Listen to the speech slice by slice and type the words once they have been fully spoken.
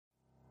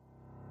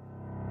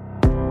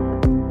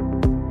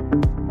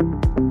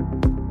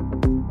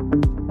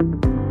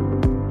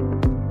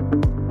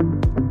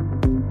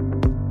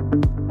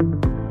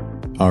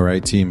All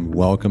right, team,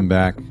 welcome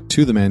back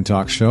to the Man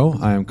Talk Show.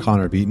 I am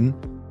Connor Beaton.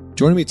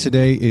 Joining me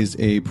today is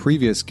a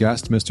previous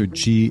guest, Mr.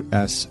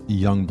 G.S.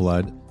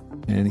 Youngblood,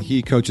 and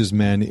he coaches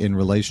men in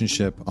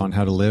relationship on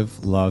how to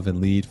live, love,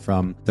 and lead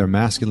from their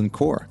masculine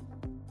core.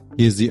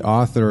 He is the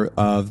author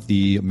of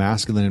The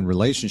Masculine in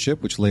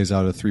Relationship, which lays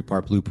out a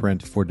 3-part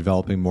blueprint for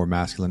developing more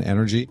masculine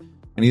energy.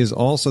 And he is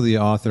also the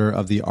author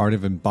of The Art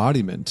of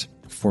Embodiment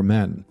for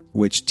Men,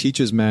 which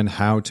teaches men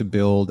how to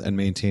build and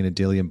maintain a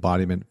daily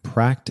embodiment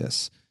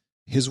practice.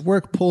 His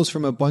work pulls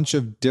from a bunch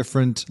of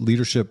different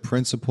leadership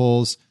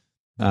principles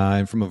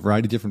and from a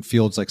variety of different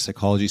fields like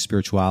psychology,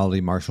 spirituality,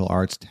 martial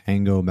arts,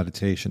 tango,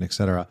 meditation,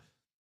 etc.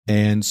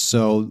 And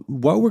so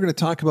what we're going to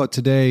talk about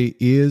today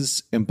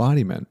is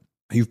embodiment.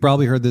 You've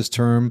probably heard this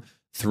term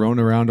thrown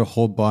around a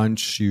whole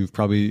bunch. You've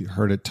probably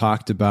heard it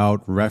talked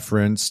about,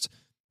 referenced,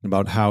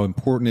 about how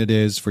important it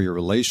is for your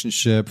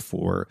relationship,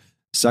 for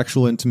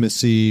sexual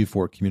intimacy,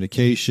 for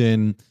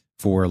communication,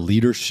 for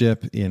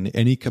leadership in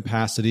any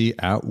capacity,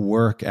 at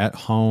work, at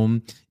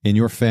home, in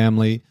your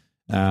family.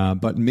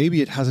 But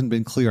maybe it hasn't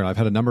been clear. I've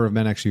had a number of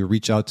men actually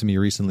reach out to me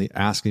recently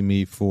asking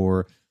me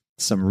for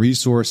some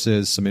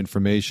resources, some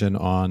information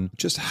on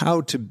just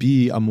how to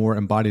be a more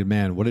embodied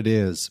man, what it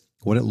is,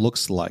 what it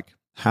looks like,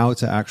 how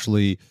to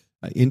actually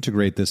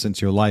integrate this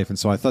into your life. And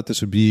so I thought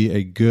this would be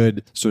a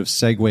good sort of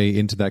segue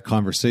into that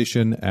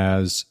conversation,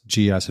 as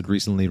GS had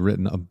recently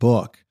written a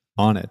book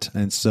on it.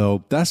 And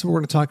so that's what we're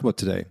going to talk about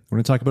today. We're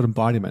going to talk about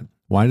embodiment.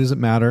 Why does it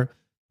matter?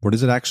 What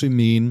does it actually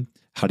mean?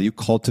 How do you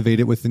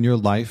cultivate it within your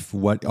life?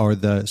 What are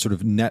the sort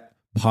of net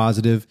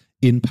positive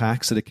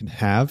impacts that it can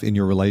have in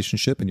your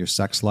relationship and your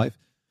sex life?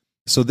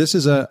 So this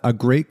is a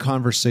great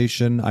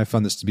conversation. I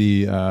found this to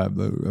be a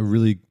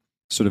really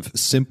sort of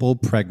simple,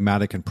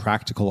 pragmatic, and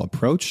practical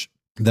approach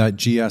that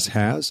GS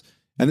has.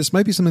 And this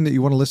might be something that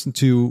you want to listen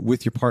to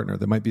with your partner.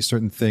 There might be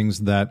certain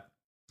things that,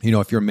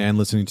 if you're a man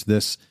listening to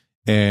this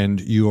and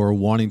you are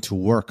wanting to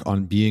work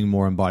on being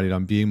more embodied,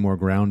 on being more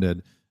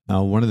grounded,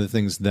 one of the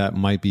things that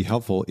might be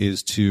helpful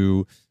is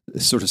to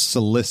sort of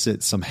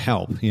solicit some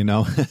help.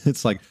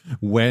 It's like,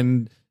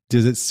 when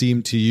does it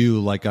seem to you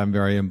like I'm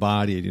very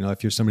embodied?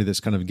 If you're somebody that's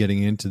kind of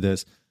getting into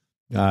this,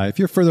 if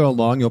you're further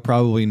along, you'll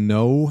probably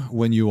know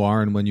when you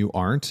are and when you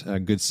aren't. A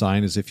good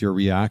sign is if you're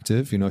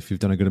reactive. If you've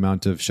done a good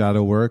amount of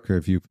shadow work, or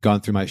if you've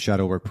gone through my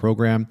shadow work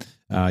program,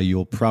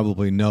 you'll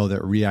probably know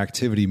that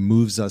reactivity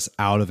moves us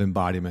out of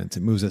embodiment.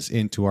 It moves us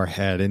into our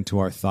head, into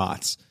our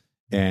thoughts,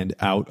 and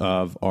out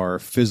of our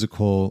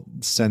physical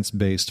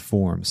sense-based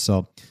forms.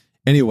 So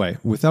anyway,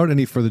 without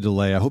any further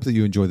delay, I hope that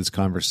you enjoy this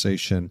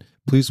conversation.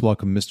 Please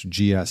welcome Mr.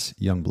 G.S.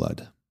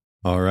 Youngblood.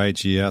 All right,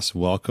 GS,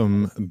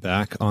 welcome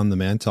back on the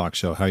Man Talk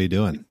Show. How are you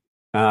doing?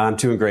 I'm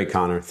doing great,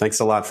 Connor.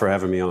 Thanks a lot for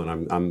having me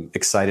on. I'm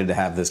excited to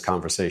have this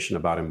conversation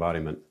about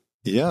embodiment.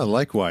 Yeah,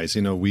 likewise.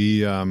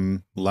 We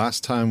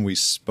last time we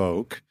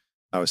spoke,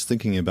 I was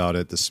thinking about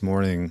it this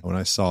morning when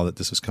I saw that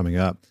this was coming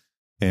up.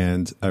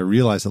 And I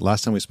realized that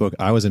last time we spoke,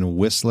 I was in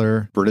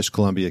Whistler, British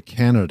Columbia,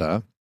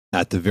 Canada,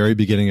 at the very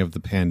beginning of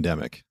the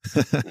pandemic.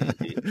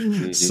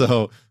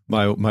 So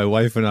my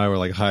wife and I were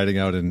like hiding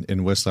out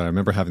in Whistler. I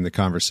remember having the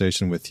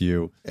conversation with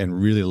you and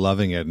really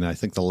loving it. And I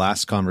think the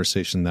last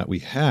conversation that we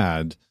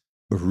had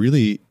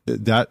really,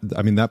 that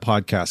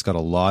podcast got a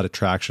lot of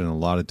traction, a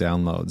lot of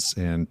downloads,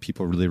 and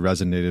people really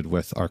resonated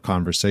with our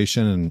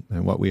conversation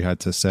and what we had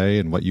to say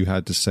and what you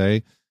had to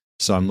say.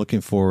 So I'm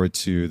looking forward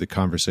to the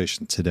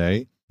conversation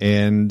today.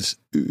 And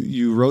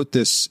you wrote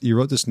this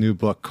new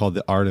book called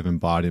The Art of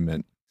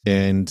Embodiment.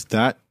 And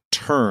that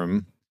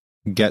term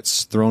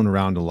gets thrown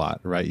around a lot,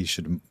 right? You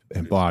should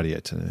embody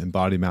it,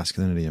 embody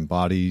masculinity,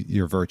 embody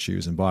your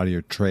virtues, embody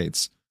your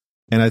traits.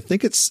 And I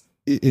think it's,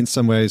 in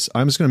some ways,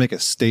 I'm just going to make a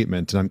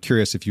statement, and I'm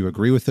curious if you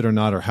agree with it or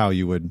not, or how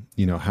you would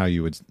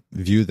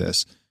view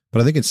this.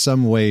 But I think in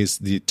some ways,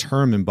 the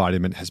term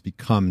embodiment has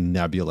become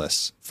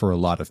nebulous for a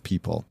lot of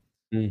people.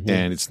 Mm-hmm.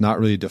 And it's not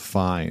really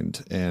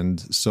defined. And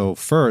so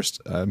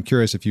first, I'm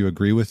curious if you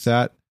agree with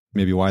that,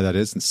 maybe why that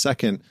is. And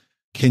second,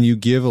 can you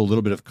give a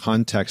little bit of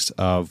context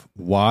of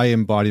why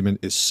embodiment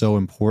is so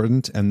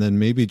important, and then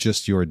maybe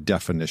just your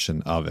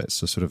definition of it?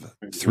 So sort of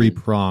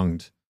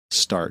three-pronged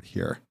start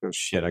here. Oh,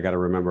 shit. I got to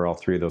remember all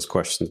three of those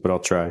questions, but I'll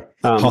try.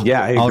 I agree.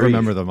 I'll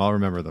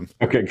remember them.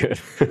 Okay, good.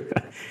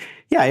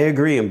 Yeah, I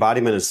agree.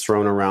 Embodiment is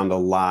thrown around a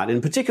lot,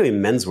 and particularly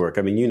in men's work.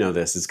 I mean,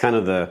 this. It's kind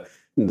of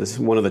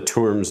one of the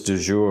terms du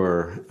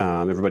jour.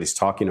 Everybody's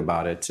talking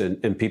about it,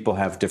 and people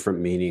have different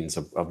meanings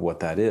of what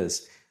that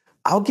is.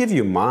 I'll give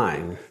you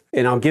mine,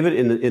 and I'll give it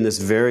in this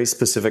very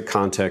specific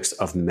context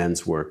of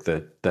men's work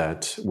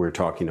that we're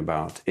talking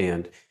about.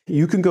 And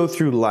you can go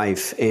through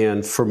life,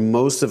 and for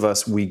most of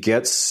us, we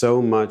get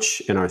so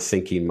much in our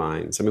thinking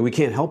minds. I mean, we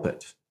can't help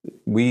it.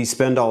 We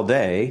spend all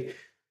day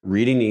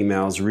reading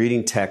emails,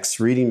 reading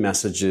texts, reading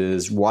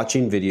messages,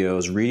 watching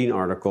videos, reading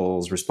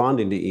articles,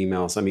 responding to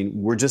emails. I mean,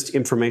 we're just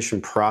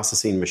information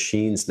processing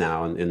machines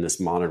now in this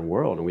modern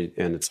world,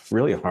 and it's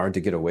really hard to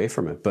get away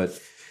from it. But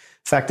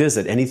fact is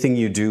that anything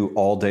you do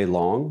all day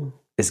long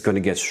is going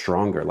to get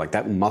stronger. Like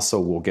that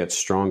muscle will get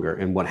stronger.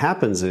 And what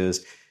happens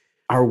is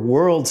our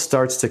world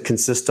starts to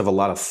consist of a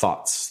lot of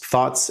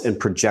thoughts and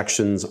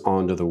projections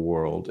onto the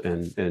world.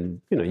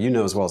 And you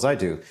know as well as I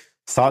do,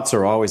 thoughts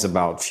are always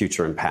about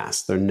future and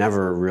past. They're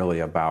never really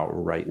about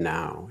right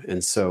now.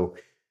 And so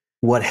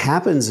what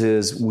happens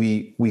is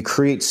we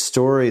create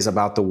stories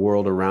about the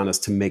world around us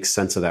to make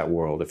sense of that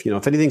world.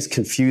 If anything's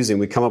confusing,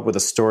 we come up with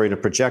a story and a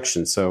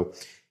projection. So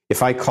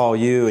if I call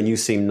you and you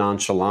seem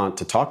nonchalant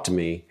to talk to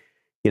me,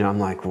 I'm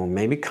like, well,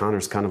 maybe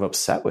Connor's kind of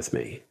upset with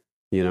me,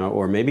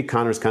 or maybe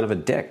Connor's kind of a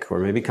dick, or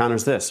maybe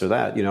Connor's this or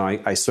that.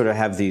 I sort of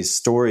have these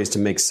stories to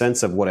make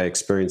sense of what I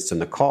experienced in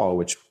the call,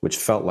 which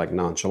felt like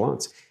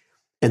nonchalance.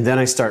 And then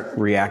I start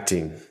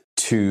reacting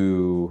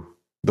to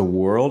the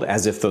world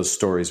as if those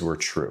stories were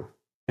true.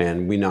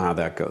 And we know how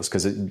that goes,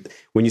 because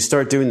when you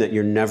start doing that,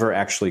 you're never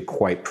actually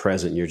quite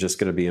present. You're just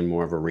going to be in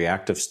more of a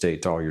reactive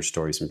state to all your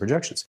stories and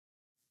projections.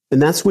 And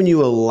that's when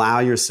you allow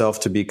yourself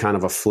to be kind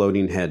of a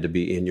floating head, to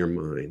be in your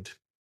mind.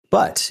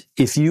 But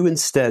if you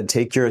instead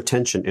take your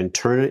attention and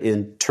turn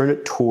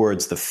it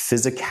towards the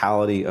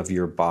physicality of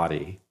your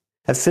body,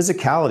 that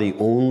physicality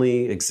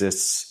only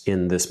exists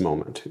in this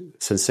moment.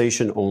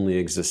 Sensation only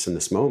exists in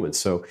this moment.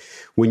 So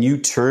when you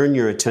turn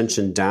your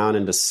attention down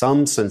into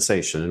some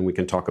sensation, and we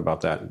can talk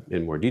about that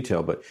in more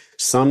detail, but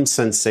some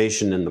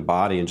sensation in the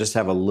body, and just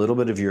have a little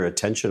bit of your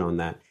attention on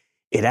that,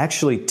 it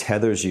actually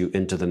tethers you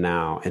into the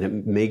now, and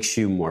it makes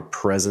you more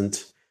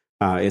present.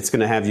 It's going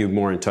to have you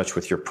more in touch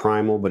with your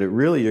primal, but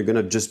you're going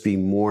to just be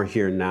more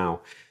here now,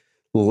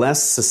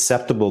 less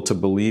susceptible to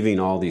believing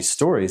all these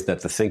stories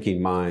that the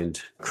thinking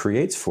mind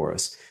creates for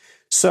us.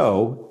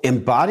 So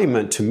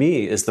embodiment to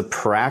me is the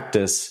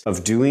practice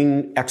of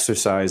doing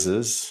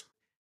exercises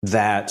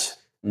that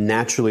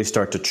naturally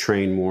start to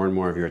train more and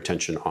more of your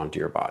attention onto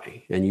your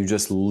body. And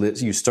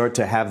you start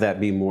to have that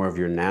be more of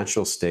your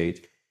natural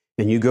state.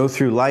 And you go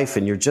through life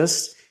and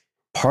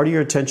part of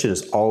your attention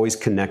is always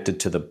connected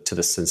to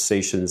the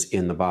sensations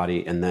in the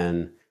body. And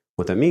then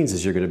what that means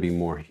is you're going to be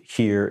more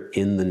here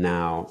in the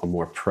now, a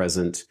more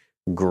present,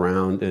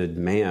 grounded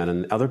man.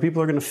 And other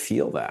people are going to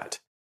feel that.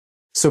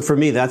 So for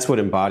me, that's what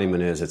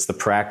embodiment is. It's the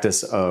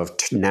practice of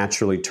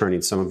naturally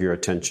turning some of your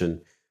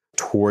attention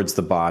towards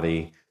the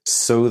body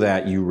so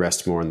that you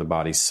rest more in the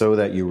body, so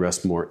that you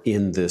rest more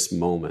in this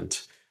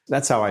moment.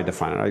 That's how I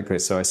define it. Okay,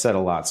 so I said a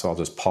lot, so I'll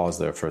just pause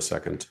there for a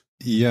second.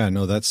 Yeah,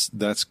 no,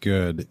 that's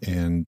good.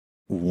 And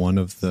one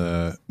of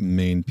the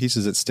main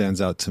pieces that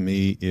stands out to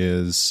me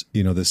is,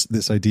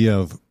 this idea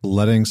of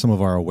letting some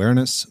of our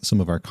awareness, some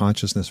of our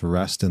consciousness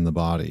rest in the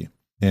body,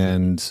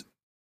 and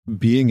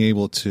being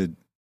able to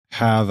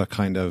have a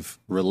kind of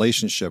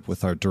relationship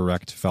with our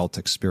direct felt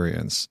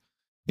experience.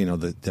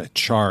 The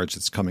charge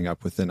that's coming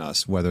up within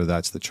us, whether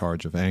that's the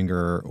charge of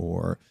anger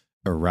or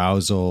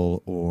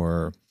arousal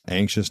or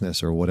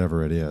anxiousness or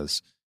whatever it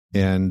is.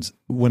 And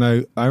when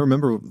I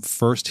remember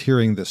first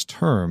hearing this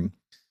term,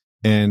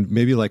 and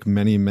maybe like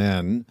many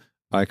men,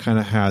 I kind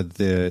of had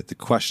the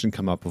question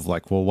come up of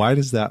like, well, why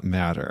does that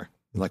matter?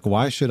 Like,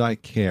 why should I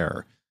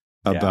care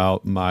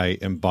about my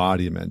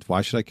embodiment?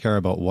 Why should I care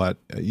about what,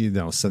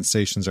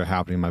 sensations are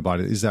happening in my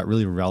body? Is that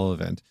really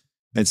relevant?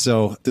 And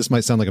so this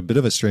might sound like a bit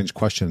of a strange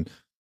question,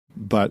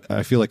 but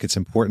I feel like it's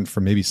important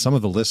for maybe some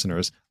of the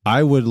listeners.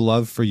 I would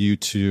love for you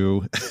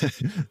to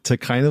to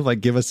kind of like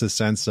give us a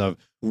sense of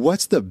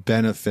what's the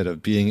benefit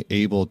of being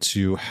able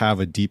to have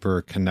a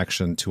deeper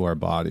connection to our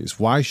bodies?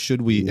 Why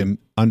should we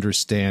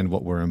understand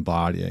what we're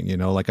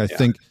embodying? I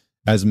think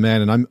as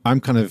men, and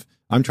I'm trying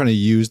to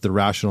use the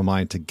rational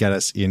mind to get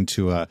us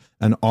into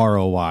an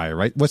ROI,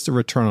 right? What's the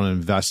return on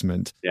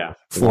investment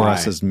for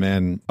us as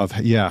men of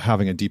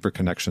having a deeper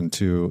connection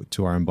to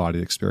our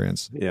embodied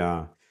experience?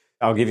 Yeah.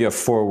 I'll give you a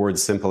 4-word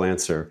simple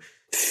answer.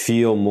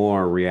 Feel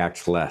more,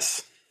 react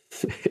less.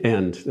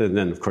 and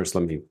then, of course,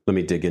 let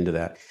me dig into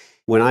that.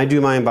 When I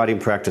do my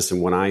embodiment practice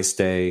and when I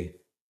stay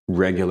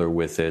regular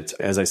with it,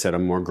 as I said,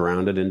 I'm more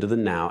grounded into the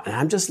now, and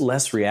I'm just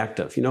less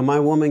reactive. My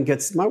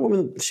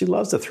woman, she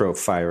loves to throw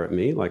fire at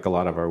me like a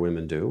lot of our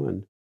women do.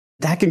 And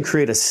that can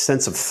create a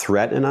sense of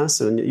threat in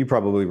us. And you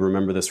probably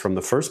remember this from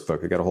the first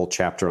book. I got a whole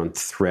chapter on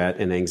threat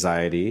and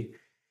anxiety.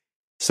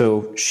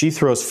 So she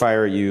throws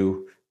fire at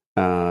you.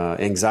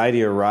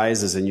 Anxiety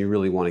arises and you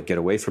really want to get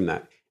away from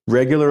that.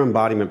 Regular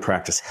embodiment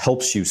practice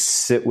helps you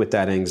sit with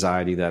that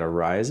anxiety that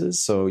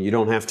arises so you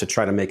don't have to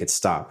try to make it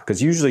stop,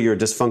 because usually your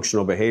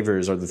dysfunctional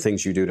behaviors are the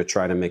things you do to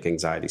try to make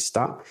anxiety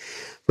stop.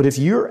 But if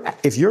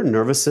your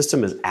nervous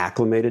system is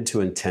acclimated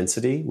to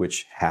intensity,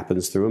 which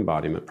happens through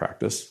embodiment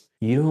practice,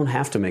 you don't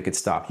have to make it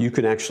stop. You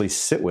can actually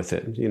sit with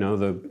it.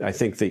 I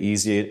think the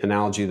easy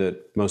analogy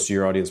that most of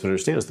your audience would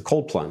understand is the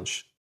cold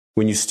plunge.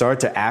 When you start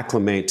to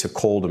acclimate to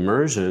cold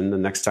immersion, the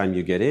next time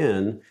you get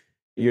in,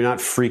 you're not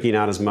freaking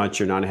out as much.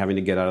 You're not having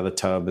to get out of the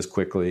tub as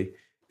quickly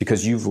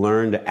because you've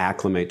learned to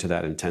acclimate to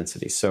that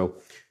intensity. So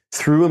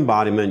through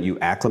embodiment, you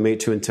acclimate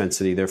to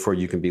intensity. Therefore,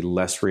 you can be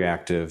less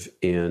reactive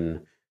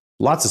in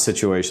lots of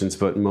situations,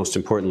 but most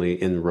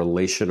importantly, in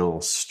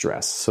relational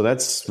stress. So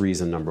that's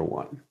reason number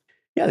one.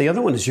 Yeah, the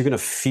other one is you're going to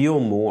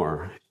feel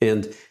more.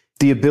 And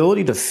the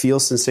ability to feel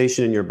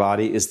sensation in your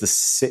body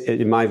is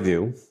in my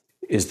view,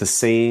 is the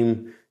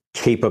same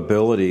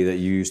capability that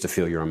you use to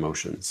feel your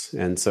emotions.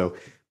 And so,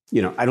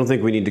 I don't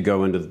think we need to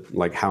go into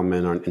like how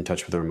men aren't in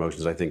touch with their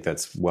emotions. I think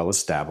that's well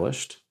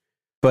established.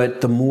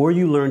 But the more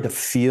you learn to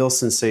feel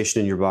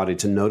sensation in your body,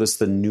 to notice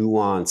the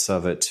nuance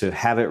of it, to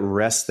have it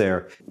rest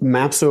there,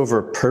 maps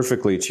over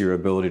perfectly to your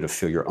ability to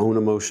feel your own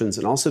emotions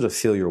and also to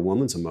feel your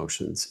woman's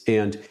emotions.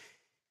 And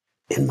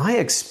in my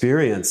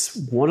experience,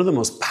 one of the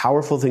most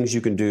powerful things you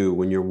can do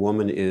when your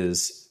woman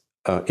is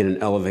in an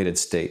elevated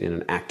state, in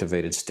an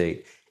activated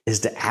state,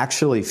 is to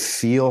actually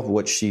feel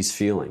what she's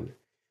feeling.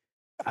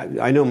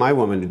 I know my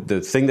woman, the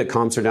thing that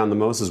calms her down the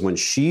most is when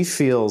she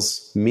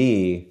feels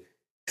me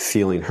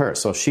feeling her.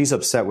 So if she's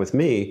upset with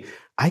me,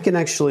 I can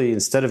actually,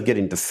 instead of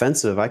getting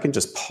defensive, I can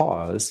just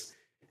pause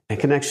and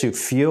can actually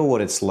feel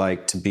what it's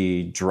like to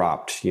be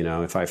dropped.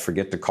 If I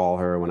forget to call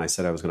her when I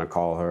said I was going to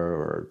call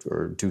her,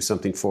 or do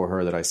something for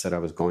her that I said I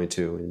was going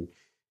to,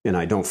 and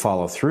I don't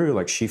follow through,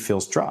 like she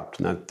feels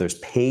dropped. And there's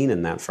pain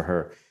in that for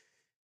her.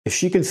 If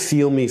she can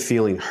feel me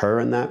feeling her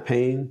in that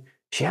pain,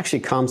 she actually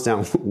calms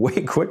down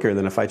way quicker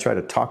than if I try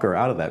to talk her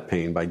out of that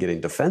pain by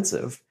getting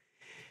defensive.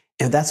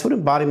 And that's what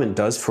embodiment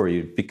does for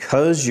you,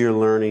 because you're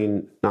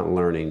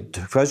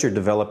because you're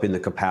developing the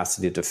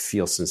capacity to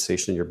feel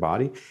sensation in your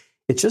body.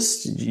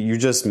 You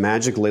just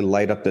magically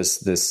light up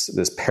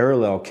this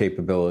parallel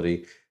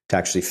capability to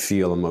actually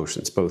feel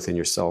emotions, both in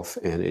yourself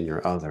and in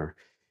your other.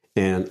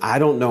 And I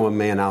don't know a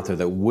man out there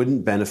that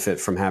wouldn't benefit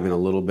from having a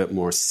little bit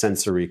more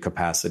sensory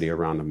capacity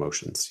around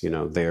emotions,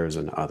 theirs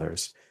and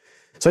others.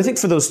 So I think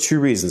for those two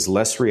reasons,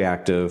 less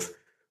reactive,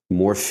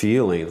 more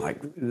feeling,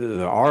 like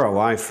the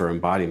ROI for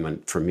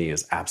embodiment for me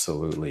is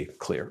absolutely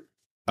clear.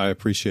 I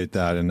appreciate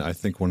that. And I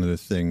think one of the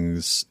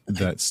things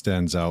that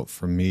stands out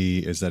for me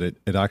is that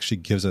it actually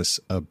gives us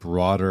a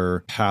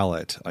broader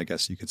palette, I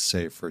guess you could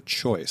say, for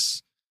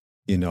choice,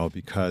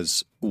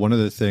 because one of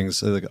the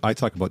things, I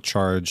talk about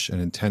charge and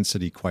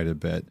intensity quite a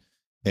bit,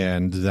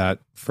 and that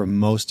for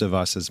most of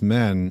us as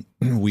men,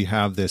 we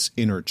have this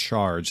inner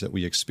charge that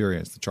we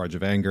experience, the charge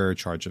of anger,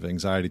 charge of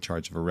anxiety,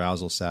 charge of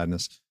arousal,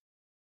 sadness.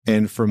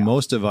 And for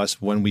most of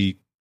us, when we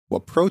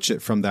approach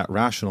it from that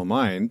rational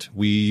mind,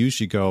 we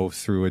usually go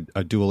through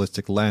a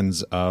dualistic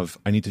lens of,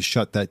 I need to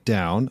shut that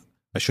down.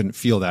 I shouldn't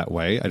feel that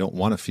way. I don't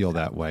want to feel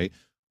that way.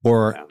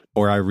 Or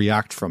I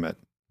react from it,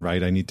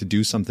 right? I need to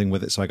do something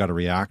with it, so I got to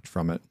react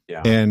from it.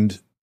 Yeah. And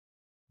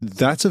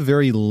that's a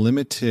very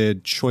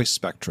limited choice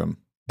spectrum.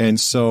 And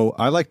so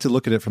I like to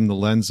look at it from the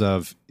lens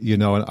of,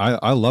 and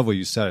I love what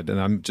you said, and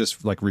I'm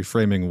just like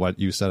reframing what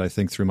you said, I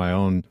think, through my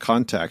own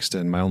context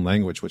and my own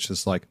language, which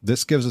is like,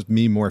 this gives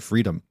me more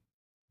freedom.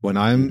 When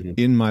I'm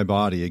in my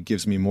body, it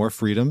gives me more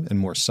freedom and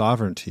more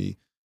sovereignty,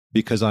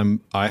 because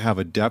I have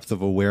a depth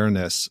of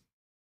awareness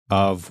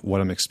of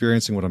what I'm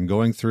experiencing, what I'm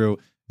going through,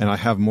 and I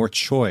have more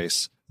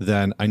choice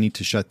than I need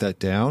to shut that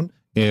down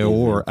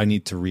or I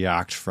need to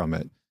react from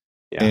it.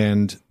 Yeah.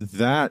 And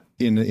that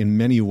in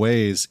many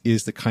ways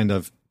is the kind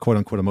of quote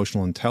unquote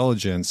emotional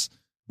intelligence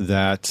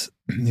that,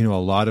 a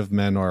lot of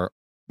men are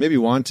maybe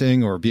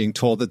wanting or being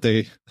told that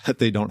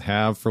they don't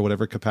have for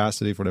whatever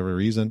capacity, for whatever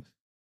reason.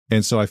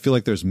 And so I feel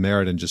like there's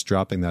merit in just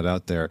dropping that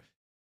out there.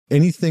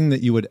 Anything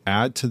that you would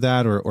add to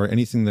that, or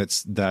anything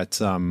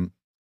that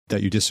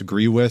you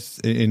disagree with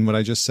in what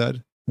I just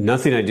said?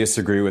 Nothing I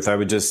disagree with. I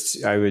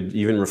would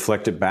even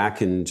reflect it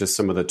back in just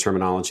some of the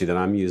terminology that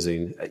I'm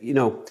using.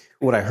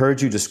 What I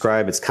heard you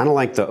describe, it's kind of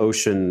like the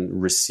ocean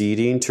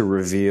receding to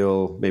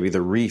reveal maybe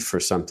the reef or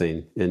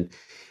something. And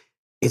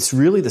it's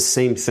really the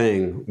same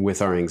thing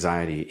with our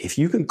anxiety. If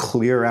you can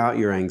clear out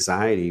your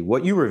anxiety,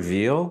 what you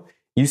reveal,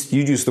 you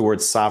use the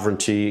word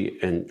sovereignty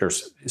and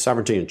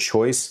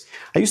choice.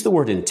 I use the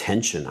word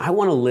intention. I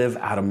want to live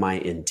out of my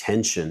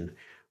intention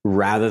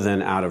rather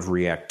than out of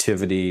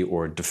reactivity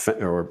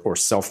or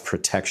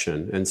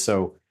self-protection. And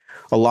so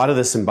a lot of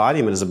this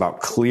embodiment is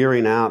about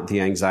clearing out the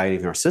anxiety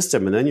in our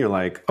system. And then you're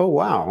like, oh,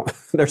 wow,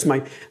 there's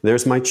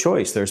my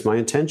choice, there's my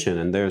intention,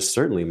 and there's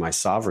certainly my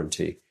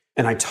sovereignty.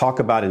 And I talk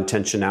about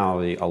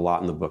intentionality a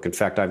lot in the book. In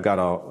fact, I've got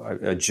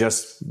I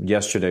just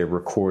yesterday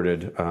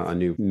recorded a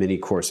new mini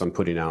course I'm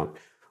putting out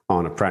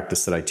on a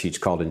practice that I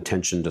teach called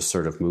intentioned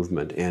assertive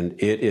movement. And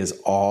it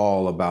is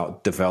all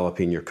about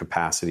developing your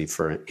capacity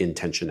for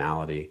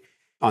intentionality.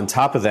 On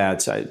top of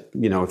that,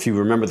 if you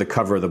remember the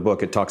cover of the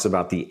book, it talks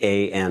about the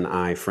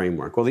ANI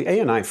framework. Well, the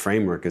ANI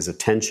framework is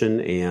attention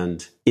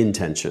and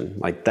intention.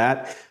 Like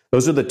that,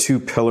 those are the two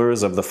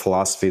pillars of the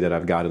philosophy that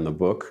I've got in the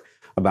book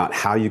about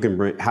how you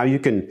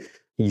can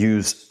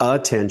use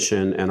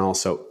attention and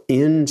also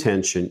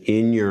intention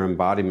in your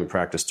embodiment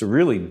practice to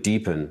really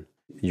deepen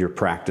your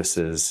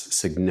practices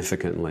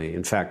significantly.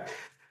 In fact,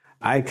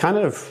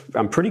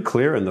 I'm pretty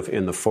clear in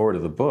the forward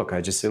of the book.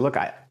 I just say, look,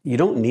 you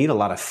don't need a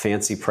lot of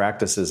fancy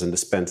practices and to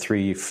spend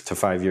 3 to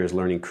 5 years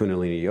learning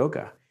Kundalini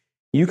yoga.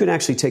 You can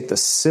actually take the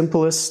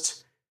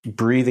simplest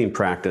breathing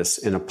practice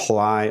and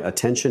apply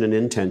attention and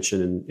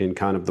intention in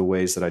kind of the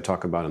ways that I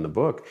talk about in the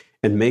book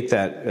and make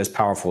that as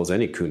powerful as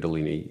any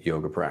Kundalini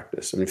yoga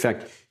practice. And in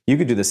fact, you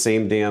could do the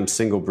same damn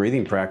single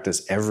breathing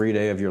practice every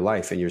day of your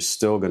life and you're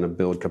still going to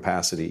build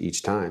capacity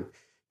each time.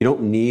 You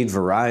don't need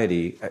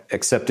variety,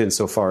 except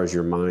insofar as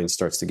your mind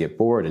starts to get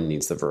bored and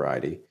needs the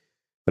variety.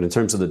 But in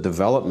terms of the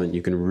development,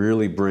 you can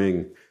really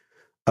bring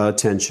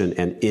attention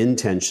and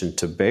intention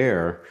to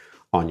bear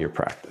on your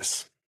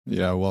practice.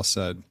 Yeah, well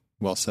said.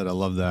 Well said. I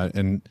love that.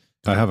 And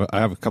I have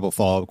a couple of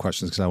follow-up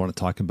questions because I want to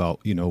talk about,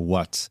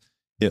 what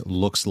it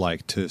looks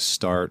like to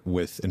start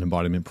with an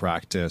embodiment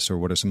practice, or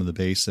what are some of the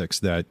basics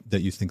that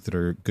you think that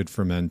are good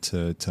for men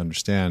to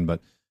understand.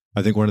 But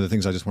I think one of the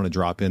things I just want to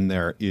drop in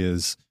there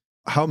is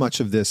how much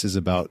of this is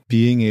about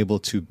being able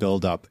to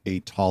build up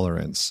a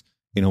tolerance.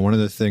 One of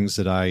the things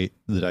that I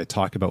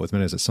talk about with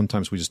men is that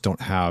sometimes we just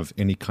don't have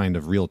any kind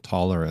of real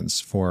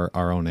tolerance for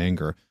our own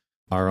anger,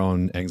 our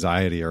own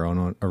anxiety, our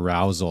own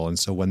arousal. And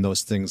so when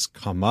those things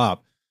come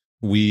up,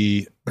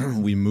 we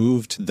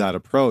move to that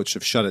approach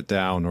of shut it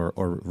down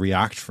or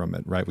react from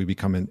it, right? We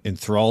become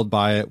enthralled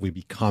by it, we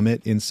become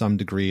it in some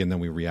degree, and then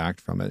we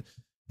react from it.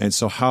 And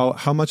so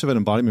how much of an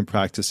embodiment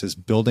practice is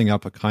building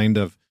up a kind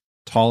of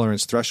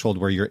tolerance threshold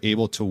where you're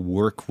able to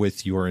work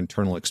with your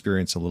internal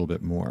experience a little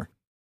bit more?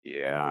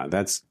 Yeah,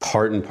 that's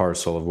part and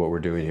parcel of what we're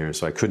doing here.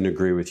 So I couldn't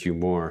agree with you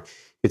more.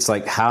 It's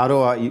like, how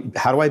do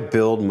I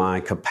build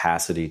my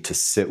capacity to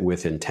sit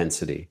with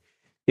intensity?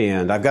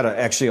 And I've got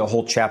actually a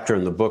whole chapter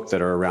in the book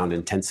that are around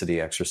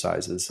intensity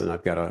exercises. And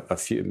I've got a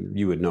few,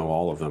 you would know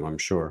all of them, I'm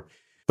sure.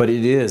 But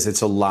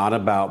it's a lot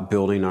about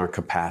building our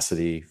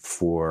capacity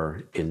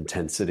for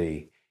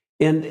intensity.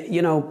 And,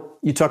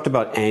 you talked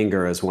about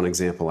anger as one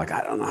example. Like,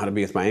 I don't know how to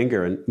be with my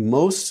anger. And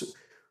most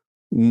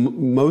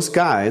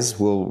guys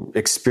will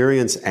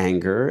experience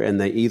anger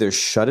and they either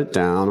shut it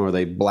down or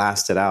they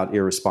blast it out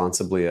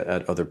irresponsibly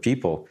at other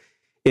people.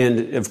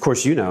 And of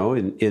course,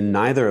 in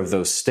neither of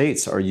those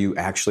states are you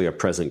actually a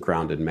present,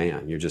 grounded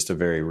man. You're just a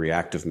very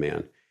reactive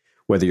man.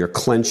 Whether you're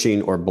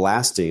clenching or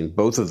blasting,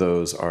 both of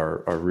those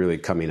are really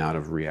coming out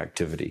of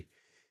reactivity.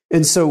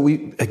 And so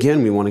we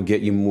want to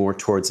get you more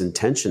towards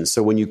intention.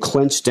 So when you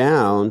clench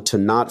down to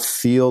not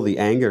feel the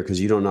anger because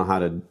you don't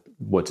know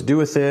what to do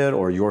with it,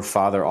 or your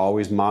father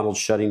always modeled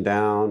shutting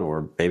down,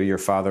 or maybe your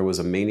father was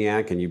a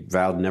maniac and you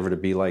vowed never to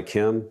be like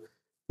him,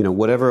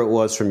 whatever it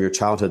was from your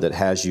childhood that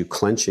has you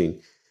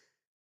clenching,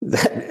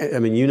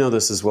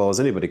 this as well as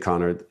anybody,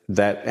 Connor,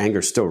 that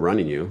anger's still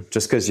running you.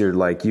 Just because you're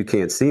like, you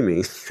can't see me,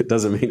 it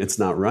doesn't mean it's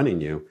not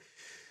running you.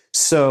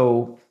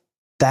 So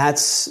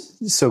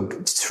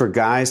for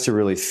guys to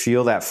really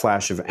feel that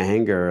flash of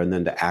anger and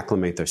then to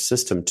acclimate their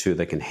system to,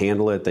 they can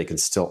handle it, they can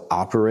still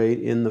operate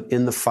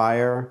in the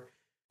fire,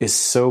 is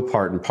so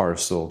part and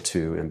parcel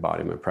to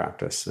embodiment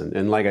practice.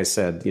 And like I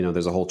said,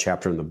 there's a whole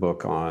chapter in the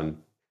book on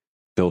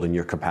building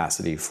your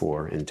capacity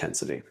for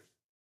intensity.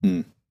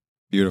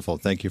 Beautiful.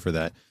 Thank you for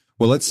that.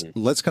 Well,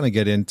 let's kind of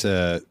get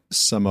into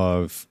some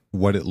of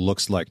what it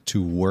looks like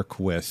to work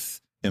with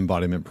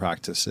embodiment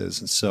practices.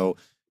 And so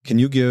can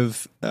you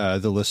give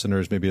the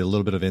listeners maybe a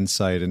little bit of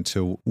insight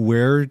into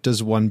where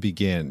does one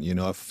begin?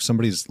 If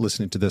somebody's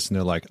listening to this and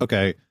they're like,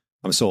 okay,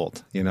 I'm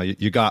sold.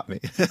 You got me.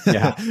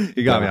 Yeah.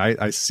 You got me.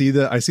 I see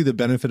the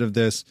benefit of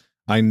this.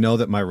 I know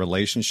that my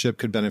relationship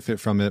could benefit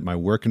from it. My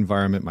work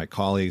environment, my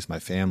colleagues, my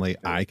family,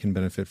 I can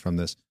benefit from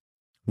this.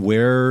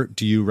 Where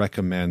do you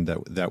recommend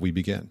that we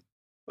begin?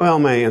 Well,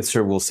 my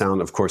answer will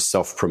sound, of course,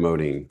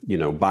 self-promoting.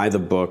 Buy the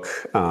book.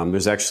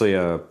 There's actually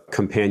a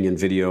companion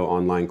video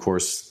online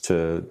course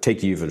to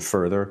take you even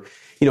further.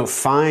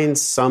 Find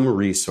some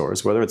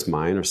resource, whether it's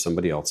mine or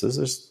somebody else's.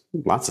 There's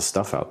lots of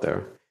stuff out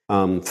there.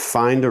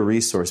 Find a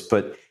resource,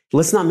 but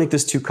let's not make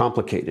this too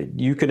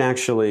complicated. You can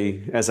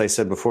actually, as I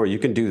said before, you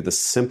can do the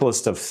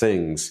simplest of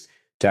things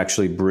to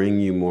actually bring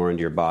you more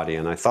into your body.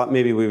 And I thought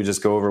maybe we would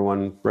just go over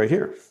one right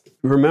here.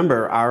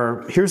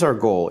 Remember, here's our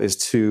goal, is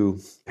to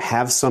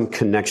have some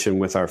connection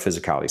with our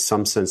physicality,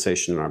 some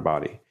sensation in our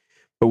body.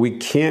 But we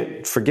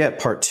can't forget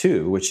part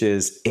 2, which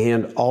is,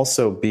 and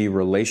also be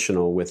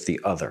relational with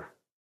the other.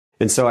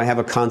 And so I have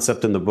a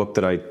concept in the book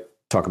that I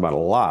talk about a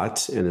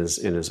lot and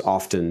is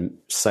often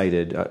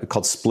cited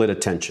called split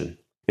attention.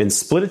 And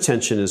split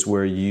attention is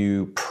where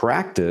you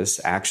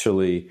practice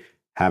actually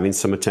having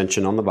some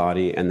attention on the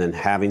body and then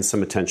having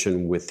some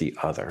attention with the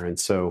other. And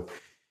so,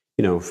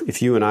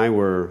 if you and I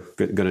were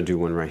going to do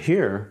one right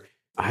here,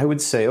 I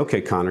would say,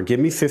 okay, Connor, give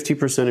me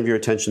 50% of your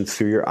attention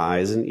through your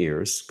eyes and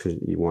ears because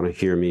you want to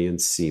hear me and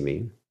see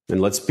me.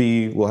 And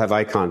we'll have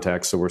eye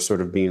contact, so we're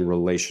sort of being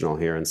relational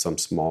here in some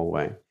small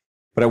way.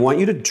 But I want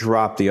you to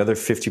drop the other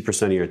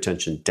 50% of your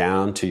attention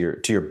down to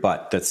your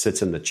butt that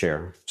sits in the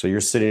chair. So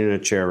you're sitting in a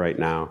chair right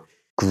now.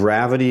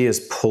 Gravity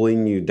is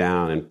pulling you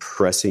down and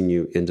pressing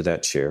you into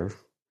that chair.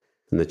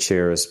 And the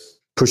chair is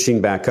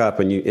pushing back up,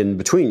 and in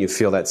between you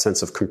feel that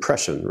sense of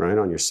compression, right,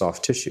 on your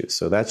soft tissue.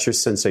 So that's your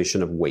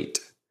sensation of weight.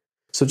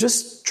 So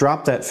just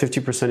drop that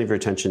 50% of your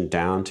attention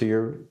down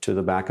to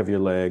the back of your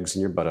legs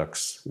and your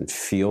buttocks and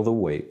feel the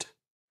weight.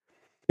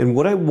 And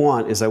what I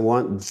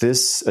want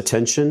this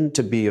attention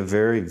to be a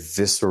very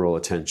visceral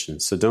attention.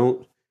 So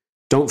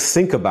don't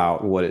think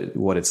about what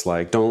it's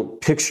like. Don't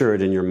picture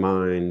it in your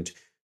mind.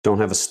 Don't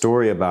have a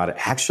story about it.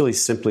 Actually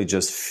simply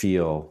just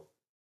feel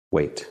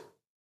weight.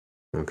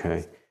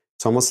 Okay?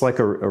 It's almost like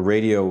a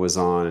radio was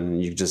on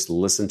and you just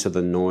listen to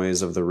the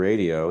noise of the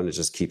radio and it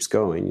just keeps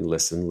going. You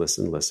listen,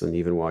 listen, listen,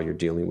 even while you're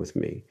dealing with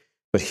me.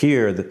 But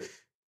here,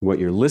 what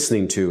you're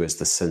listening to is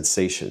the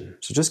sensation.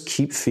 So just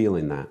keep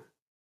feeling that.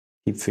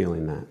 Keep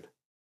feeling that.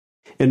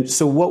 And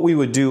so what we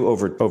would do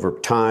over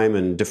time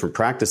and different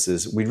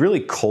practices, we'd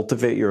really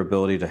cultivate your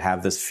ability to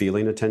have this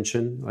feeling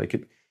attention.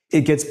 Like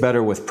it gets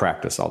better with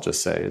practice, I'll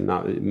just say.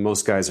 And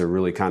most guys are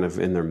really kind of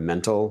in their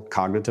mental,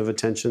 cognitive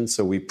attention.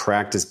 So we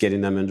practice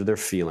getting them into their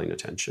feeling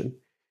attention.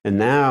 And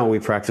now we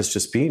practice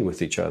just being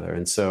with each other.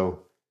 And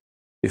so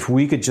if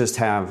we could just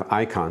have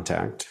eye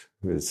contact,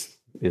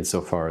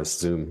 insofar as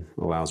Zoom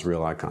allows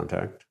real eye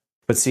contact.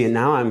 But see,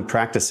 now I'm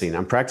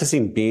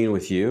practicing being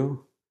with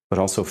you, but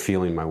also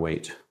feeling my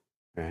weight.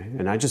 Okay?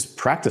 And I just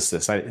practice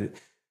this.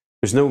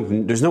 There's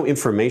no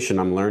information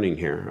I'm learning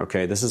here.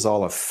 Okay, this is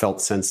all a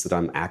felt sense that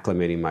I'm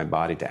acclimating my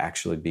body to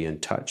actually be in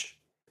touch.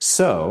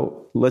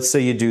 So let's say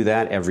you do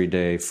that every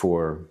day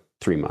for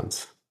 3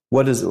 months.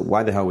 Why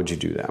the hell would you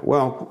do that?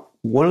 Well,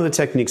 one of the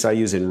techniques I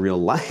use in real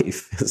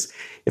life is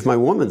if my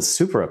woman's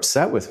super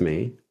upset with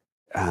me,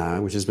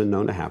 which has been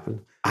known to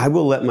happen, I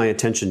will let my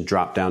attention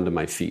drop down to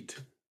my feet.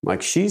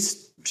 Like she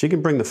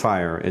can bring the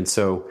fire, and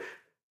so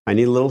I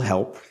need a little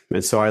help.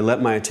 And so I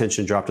let my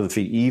attention drop to the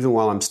feet even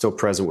while I'm still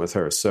present with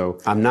her. So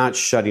I'm not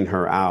shutting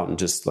her out and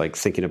just like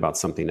thinking about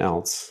something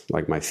else,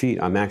 like my feet.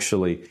 I'm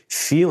actually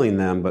feeling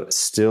them, but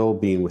still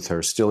being with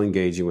her, still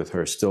engaging with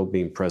her, still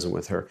being present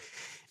with her.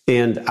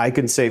 And I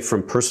can say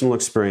from personal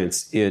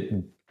experience, it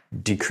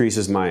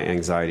decreases my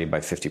anxiety by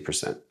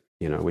 50%,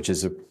 which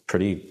is a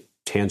pretty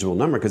tangible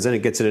number, because then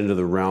it gets it into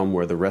the realm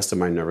where the rest of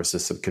my nervous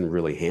system can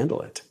really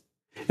handle it.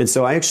 And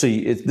so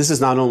this is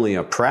not only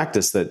a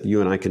practice that you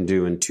and I can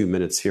do in 2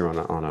 minutes here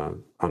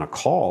on a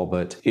call,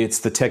 but it's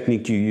the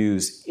technique you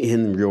use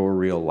in your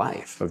real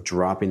life of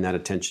dropping that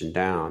attention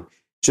down.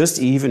 Just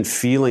even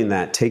feeling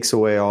that takes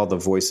away all the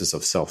voices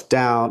of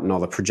self-doubt and all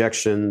the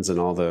projections and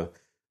all the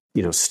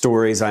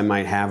stories I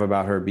might have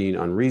about her being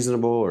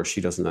unreasonable or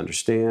she doesn't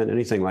understand.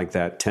 Anything like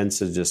that tends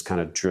to just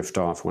kind of drift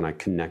off when I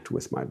connect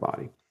with my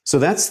body. So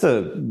that's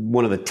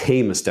one of the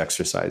tamest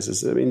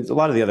exercises. I mean, a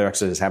lot of the other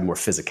exercises have more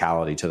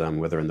physicality to them,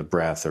 whether in the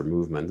breath or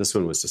movement. This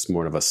one was just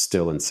more of a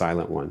still and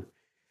silent one.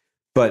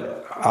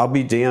 But I'll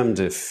be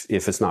damned if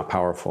it's not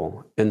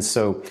powerful. And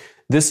so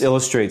this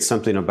illustrates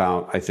something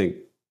about, I think,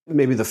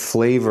 maybe the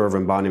flavor of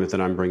embodiment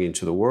that I'm bringing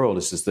to the world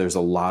is just there's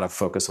a lot of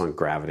focus on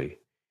gravity.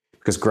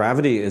 Because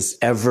gravity is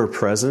ever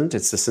present.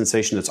 It's a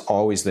sensation that's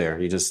always there.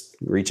 You just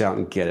reach out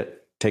and get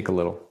it. Take a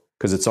little.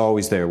 Because it's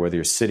always there, whether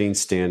you're sitting,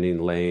 standing,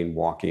 laying,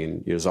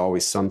 walking, there's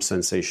always some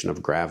sensation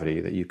of gravity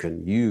that you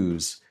can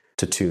use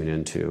to tune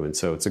into. And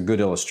so it's a good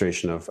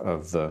illustration of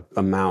the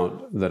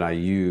amount that I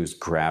use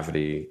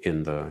gravity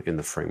in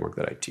the framework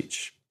that I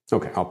teach.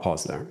 Okay, I'll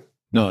pause there.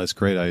 No, that's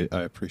great.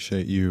 I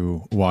appreciate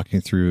you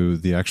walking through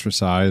the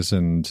exercise.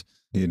 And,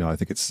 I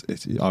think it's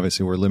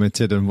obviously we're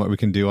limited in what we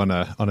can do on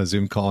a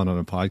Zoom call and on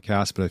a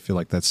podcast, but I feel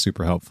like that's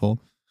super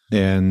helpful.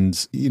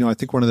 And, I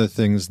think one of the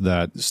things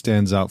that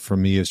stands out for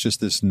me is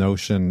just this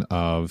notion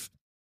of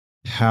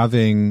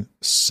having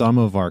some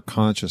of our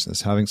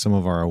consciousness, having some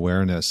of our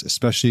awareness,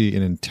 especially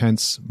in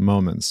intense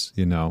moments,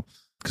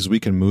 because we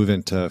can move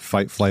into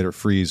fight, flight, or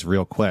freeze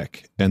real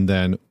quick. And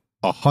then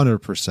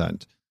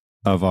 100%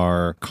 of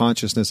our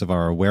consciousness, of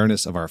our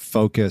awareness, of our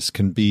focus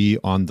can be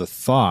on the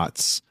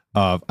thoughts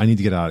of, I need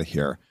to get out of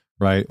here,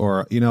 right?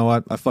 Or, you know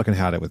what, I fucking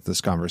had it with this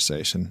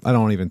conversation. I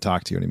don't want to even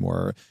talk to you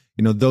anymore.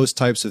 Those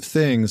types of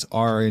things,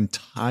 our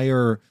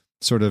entire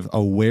sort of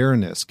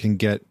awareness can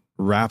get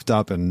wrapped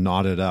up and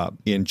knotted up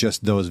in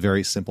just those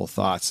very simple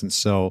thoughts. And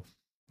so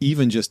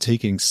even just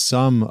taking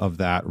some of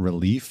that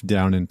relief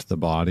down into the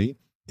body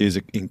is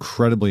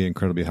incredibly,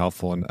 incredibly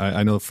helpful. And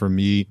I know for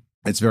me,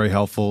 it's very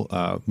helpful.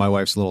 My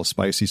wife's a little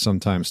spicy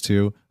sometimes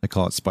too. I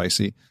call it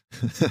spicy.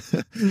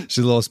 She's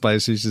a little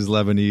spicy. She's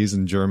Lebanese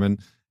and German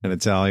and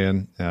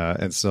Italian.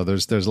 And so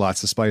there's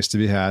lots of spice to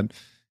be had.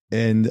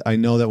 And I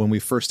know that when we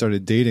first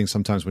started dating,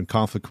 sometimes when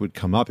conflict would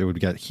come up, it would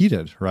get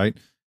heated, right?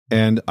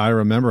 And I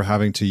remember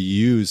having to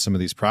use some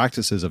of these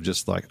practices of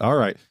just like, all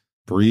right,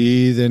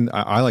 breathe in.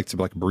 I like to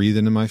like breathe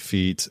into my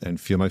feet and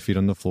feel my feet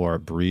on the floor,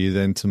 breathe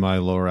into my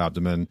lower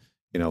abdomen,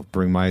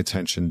 bring my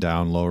attention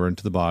down lower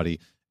into the body.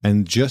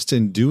 And just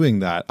in doing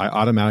that, I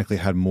automatically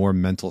had more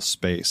mental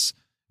space.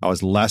 I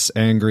was less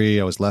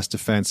angry. I was less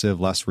defensive,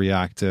 less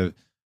reactive.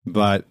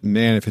 But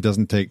man, if it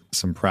doesn't take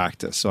some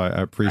practice. So I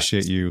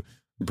appreciate you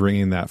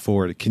bringing that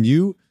forward. Can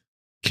you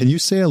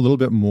say a little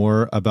bit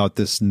more about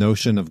this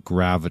notion of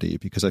gravity?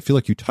 Because I feel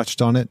like you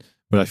touched on it,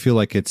 but I feel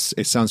like it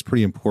sounds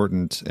pretty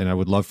important, and I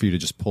would love for you to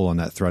just pull on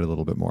that thread a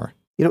little bit more.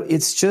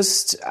 It's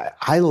just,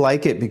 I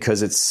like it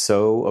because it's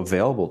so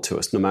available to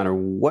us no matter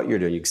what you're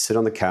doing. You can sit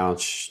on the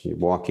couch, you're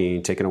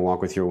walking, taking a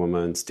walk with your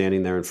woman,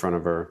 standing there in front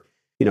of her.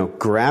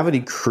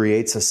 Gravity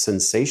creates a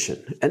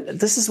sensation. And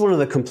this is one of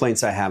the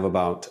complaints I have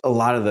about a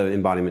lot of the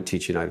embodiment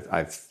teaching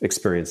I've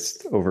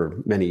experienced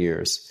over many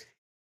years.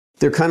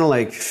 They're kind of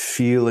like,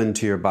 feel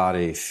into your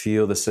body,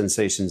 feel the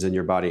sensations in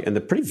your body, and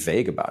they're pretty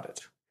vague about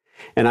it.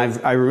 And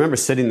I remember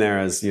sitting there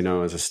as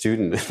a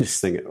student and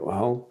just thinking,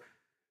 well,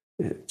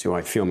 do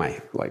I feel my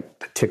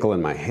tickle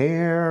in my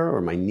hair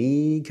or my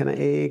knee kind of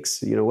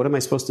aches? What am I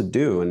supposed to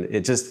do? And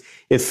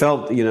it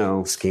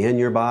felt, scan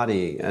your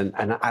body.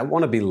 And I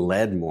want to be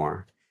led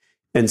more.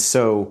 And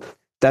so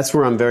that's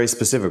where I'm very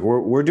specific.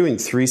 We're doing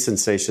 3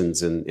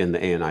 sensations in the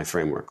ANI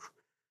framework.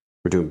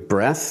 We're doing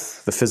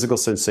breath, the physical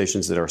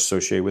sensations that are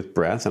associated with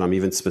breath. And I'm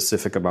even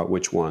specific about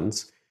which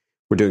ones.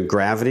 We're doing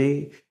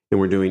gravity, and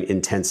we're doing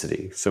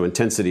intensity. So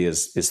intensity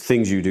is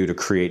things you do to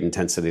create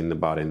intensity in the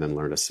body and then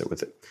learn to sit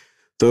with it.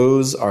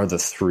 Those are the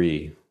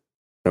 3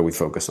 that we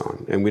focus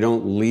on. And we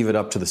don't leave it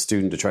up to the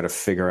student to try to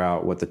figure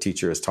out what the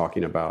teacher is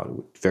talking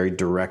about. Very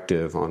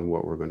directive on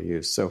what we're going to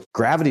use. So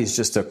gravity is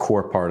just a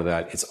core part of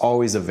that. It's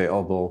always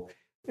available.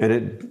 And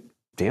it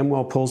damn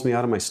well pulls me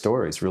out of my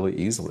stories really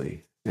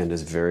easily and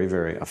is very,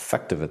 very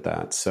effective at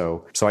that.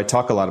 So I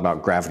talk a lot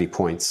about gravity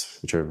points,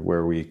 which are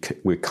where we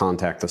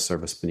contact the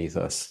surface beneath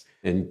us.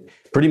 And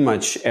pretty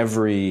much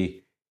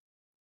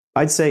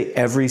I'd say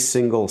every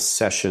single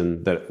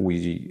session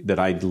that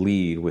I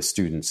lead with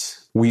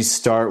students, we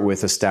start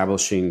with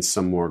establishing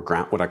some more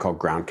what I call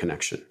ground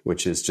connection,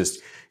 which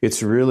is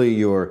it's really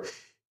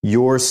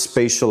your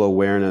spatial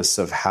awareness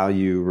of how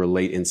you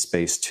relate in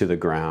space to the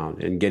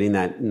ground, and getting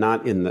that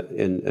not in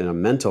a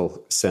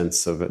mental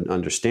sense of an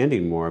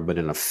understanding more, but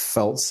in a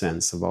felt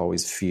sense of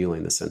always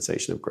feeling the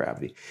sensation of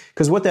gravity.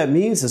 Because what that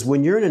means is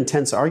when you're in an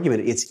intense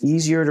argument, it's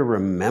easier to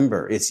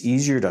remember, it's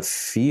easier to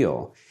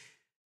feel.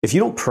 If you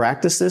don't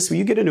practice this, when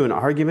you get into an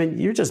argument,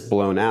 you're just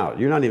blown out.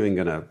 You're not even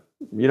gonna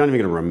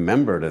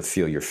remember to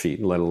feel your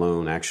feet, let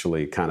alone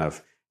actually kind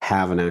of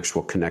have an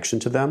actual connection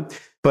to them.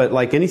 But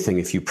like anything,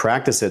 if you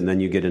practice it and then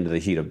you get into the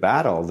heat of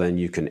battle, then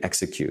you can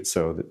execute.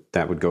 So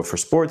that would go for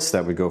sports,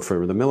 that would go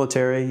for the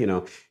military.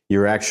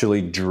 You're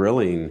actually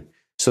drilling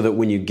so that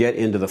when you get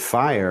into the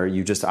fire,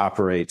 you just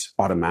operate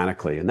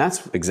automatically. And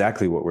that's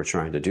exactly what we're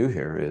trying to do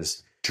here,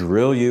 is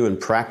drill you and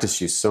practice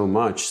you so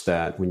much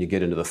that when you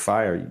get into the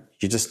fire,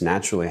 you just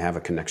naturally have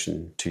a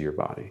connection to your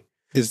body.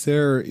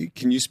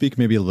 Can you speak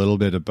maybe a little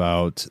bit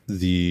about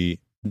the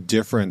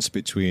difference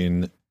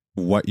between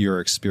what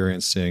you're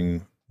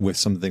experiencing with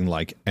something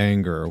like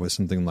anger, with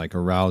something like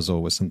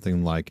arousal, with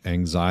something like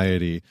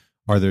anxiety?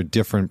 Are there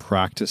different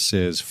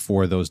practices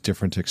for those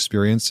different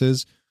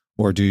experiences,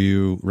 or do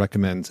you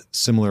recommend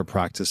similar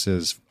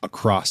practices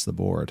across the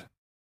board?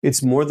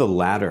 It's more the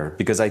latter,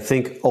 because I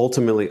think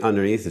ultimately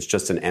underneath it's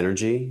just an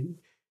energy.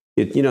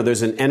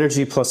 There's an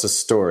energy plus a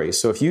story.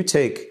 So if you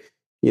take,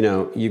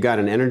 you got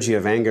an energy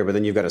of anger, but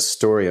then you've got a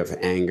story of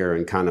anger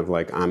and kind of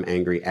like, I'm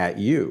angry at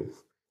you.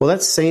 Well,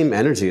 that same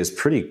energy is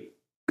pretty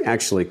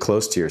actually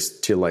close to your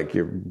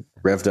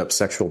revved up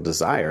sexual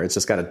desire. It's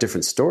just got a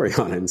different story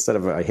on it. Instead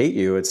of I hate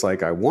you, it's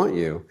like I want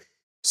you.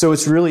 So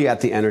it's really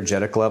at the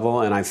energetic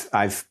level, and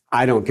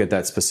I don't get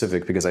that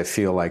specific because I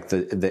feel like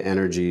the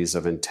energies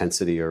of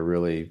intensity are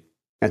really,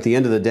 at the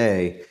end of the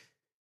day,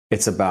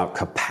 it's about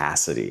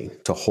capacity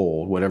to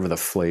hold whatever the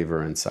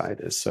flavor inside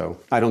is. So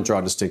I don't draw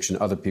a distinction.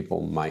 Other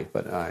people might,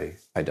 but I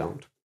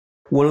don't.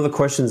 One of the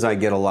questions I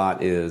get a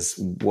lot is,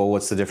 well,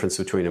 what's the difference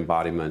between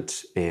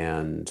embodiment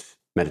and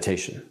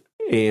meditation?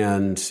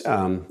 And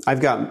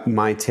I've got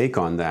my take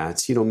on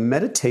that.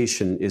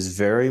 Meditation is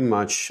very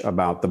much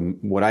about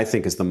what I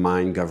think is the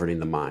mind governing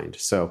the mind.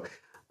 So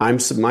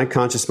my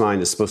conscious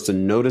mind is supposed to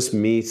notice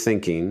me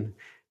thinking,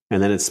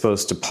 and then it's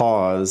supposed to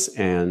pause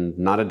and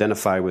not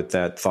identify with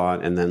that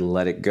thought and then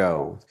let it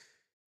go.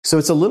 So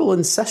it's a little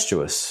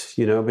incestuous,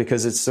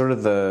 because it's sort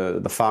of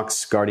the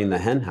fox guarding the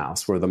hen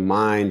house, where the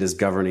mind is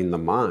governing the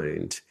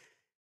mind.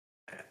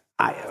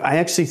 I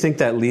actually think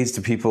that leads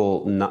to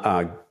people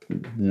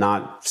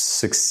not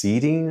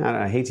succeeding.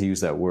 I hate to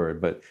use that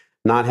word, but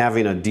not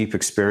having a deep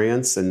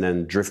experience and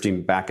then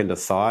drifting back into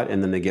thought,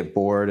 and then they get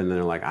bored and then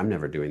they're like, I'm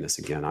never doing this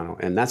again.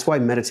 And that's why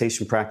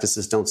meditation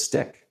practices don't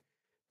stick.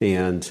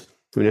 And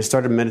when I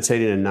started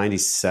meditating in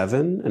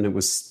 97, and it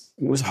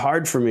was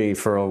hard for me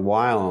for a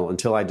while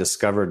until I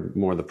discovered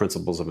more of the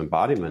principles of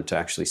embodiment to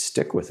actually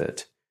stick with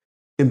it.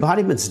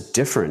 Embodiment's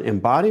different.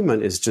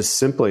 Embodiment is just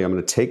simply, I'm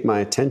going to take my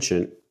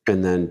attention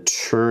and then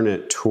turn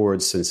it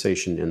towards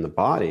sensation in the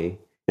body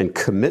and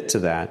commit to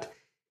that.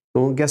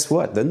 Well, guess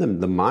what? Then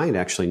the mind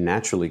actually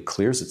naturally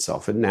clears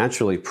itself. It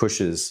naturally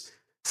pushes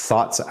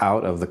thoughts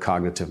out of the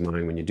cognitive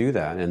mind when you do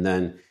that. And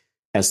then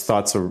as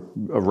thoughts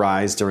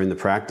arise during the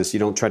practice, you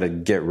don't try to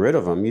get rid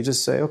of them. You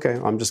just say, okay,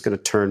 I'm just going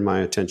to turn my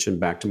attention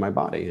back to my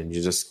body. And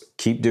you just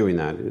keep doing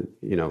that.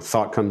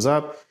 Thought comes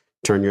up,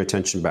 turn your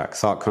attention back.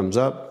 Thought comes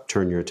up,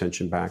 turn your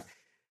attention back.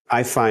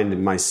 I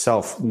find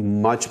myself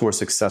much more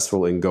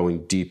successful in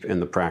going deep in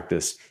the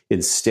practice,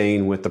 in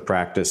staying with the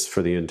practice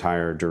for the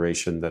entire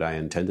duration that I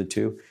intended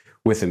to,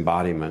 with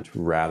embodiment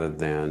rather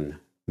than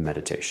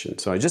meditation.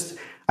 So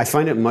I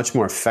find it much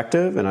more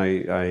effective, and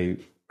I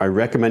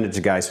recommend it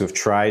to guys who have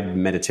tried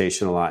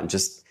meditation a lot and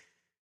just,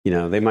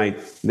 they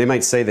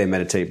might say they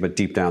meditate, but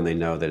deep down they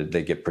know that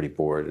they get pretty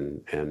bored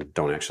and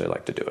don't actually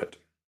like to do it.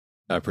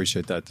 I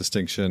appreciate that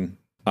distinction.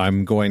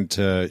 I'm going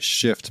to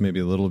shift maybe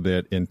a little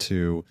bit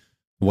into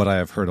what I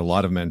have heard a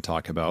lot of men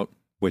talk about,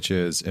 which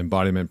is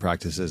embodiment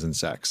practices in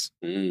sex.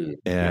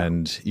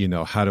 And,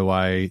 how do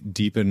I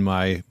deepen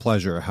my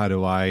pleasure? How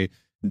do I,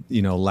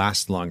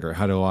 last longer?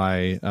 How do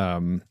I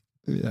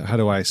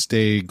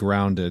stay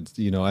grounded?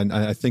 And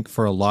I think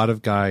for a lot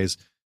of guys,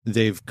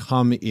 they've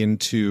come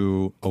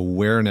into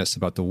awareness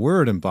about the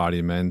word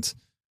embodiment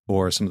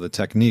or some of the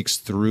techniques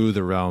through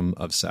the realm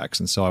of sex.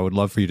 And so I would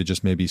love for you to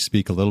just maybe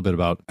speak a little bit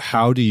about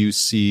how do you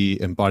see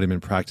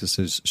embodiment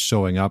practices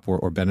showing up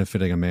or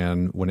benefiting a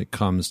man when it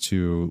comes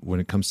to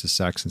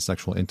sex and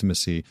sexual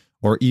intimacy,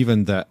 or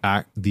even the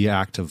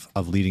act of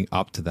leading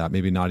up to that,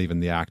 maybe not even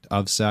the act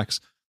of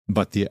sex,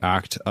 but the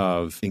act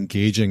of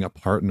engaging a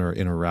partner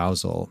in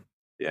arousal.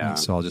 Yeah. And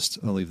so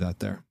I'll leave that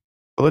there.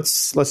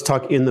 Let's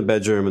talk in the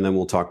bedroom, and then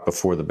we'll talk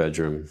before the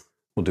bedroom.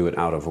 We'll do it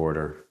out of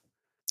order.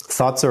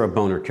 Thoughts are a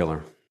boner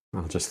killer.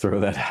 I'll just throw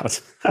that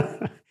out.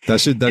 That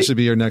should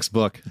be your next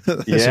book.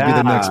 That should be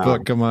the next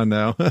book. Come on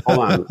now. Hold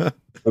on.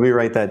 Let me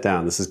write that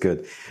down. This is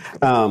good.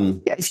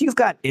 If you've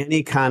got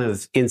any kind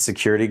of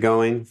insecurity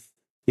going,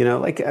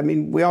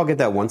 we all get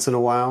that once in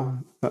a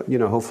while,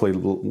 hopefully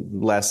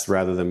less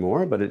rather than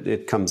more, but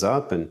it comes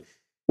up and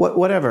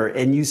whatever.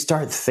 And you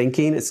start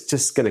thinking, it's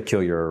just going to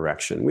kill your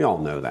erection. We all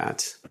know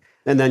that.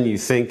 And then you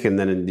think, and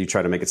then you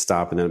try to make it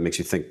stop, and then it makes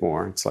you think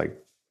more. It's like,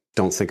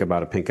 don't think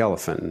about a pink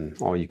elephant,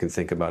 and all you can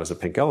think about is a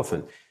pink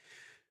elephant.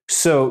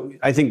 So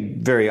I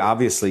think very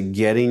obviously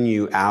getting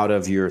you out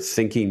of your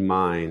thinking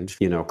mind,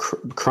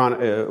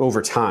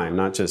 over time,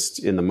 not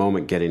just in the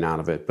moment getting out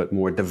of it, but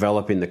more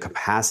developing the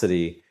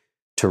capacity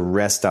to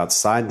rest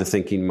outside the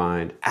thinking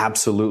mind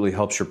absolutely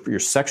helps your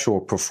sexual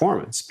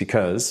performance,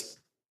 because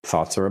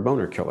thoughts are a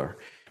boner killer.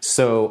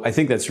 So I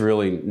think that's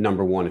really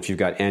number one. If you've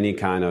got any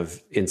kind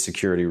of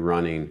insecurity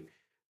running,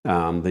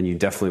 then you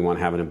definitely want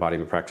to have an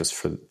embodiment practice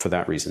for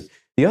that reason.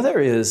 The other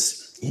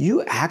is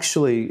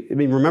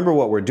remember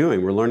what we're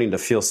doing. We're learning to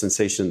feel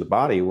sensation in the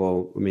body.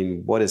 Well,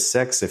 what is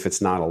sex if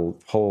it's not a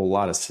whole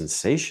lot of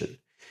sensation?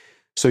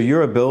 So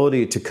your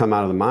ability to come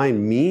out of the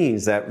mind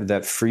means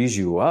that frees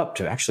you up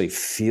to actually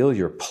feel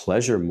your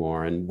pleasure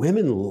more. And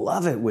women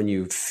love it when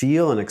you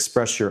feel and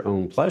express your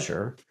own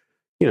pleasure,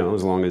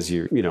 as long as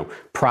you're,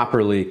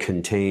 properly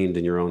contained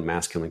in your own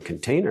masculine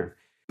container.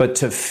 But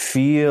to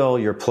feel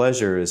your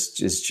pleasure is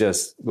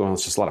just a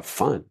lot of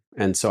fun.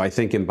 And so I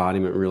think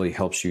embodiment really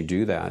helps you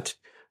do that.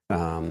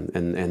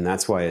 And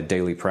that's why a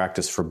daily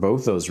practice for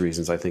both those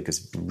reasons, I think,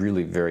 is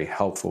really very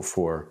helpful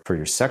for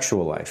your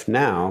sexual life.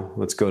 Now,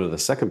 let's go to the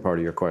second part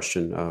of your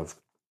question of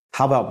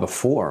how about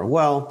before?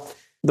 Well,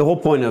 the whole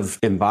point of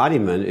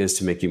embodiment is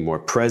to make you more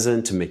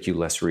present, to make you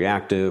less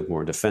reactive,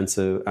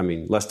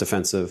 less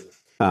defensive.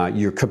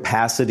 Your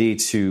capacity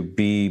to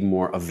be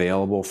more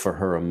available for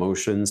her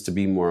emotions, to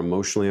be more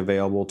emotionally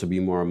available, to be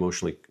more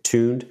emotionally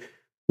tuned.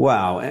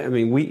 Wow.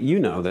 We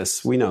know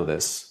this. We know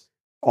this.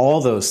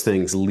 All those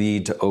things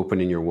lead to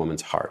opening your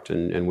woman's heart.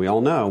 And we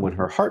all know when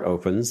her heart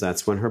opens,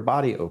 that's when her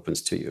body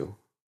opens to you,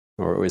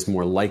 or is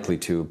more likely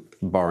to,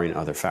 barring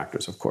other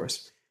factors, of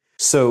course.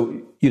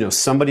 So,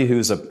 somebody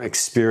who's an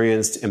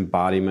experienced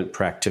embodiment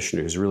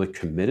practitioner who's really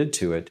committed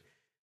to it,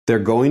 they're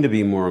going to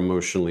be more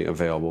emotionally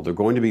available. They're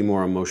going to be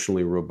more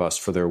emotionally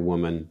robust for their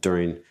woman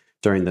during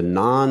the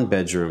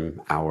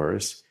non-bedroom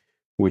hours,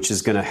 which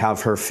is going to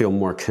have her feel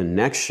more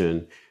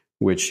connection,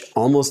 which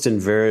almost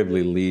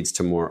invariably leads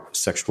to more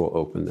sexual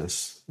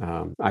openness.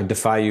 I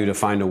defy you to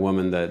find a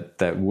woman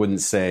that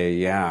wouldn't say,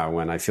 yeah,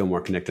 when I feel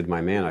more connected to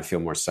my man, I feel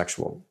more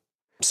sexual.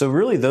 So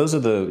really, those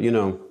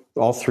are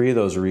all three of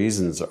those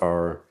reasons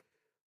are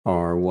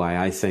why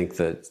I think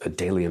that a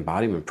daily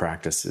embodiment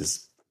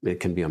practice it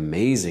can be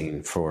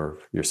amazing for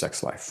your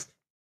sex life.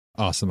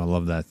 Awesome. I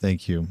love that.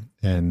 Thank you.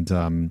 And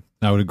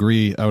I would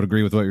agree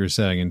with what you're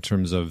saying in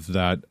terms of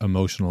that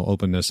emotional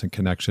openness and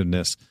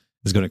connectedness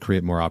is going to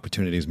create more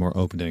opportunities, more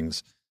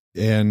openings.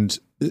 And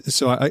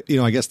so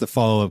I guess the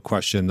follow-up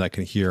question that I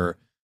can hear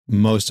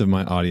most of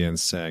my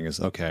audience saying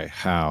is, okay,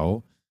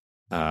 how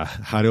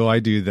do I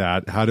do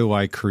that? How do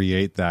I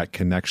create that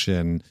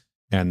connection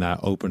and that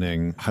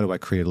opening? How do I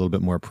create a little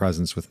bit more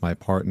presence with my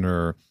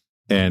partner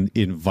and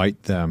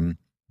invite them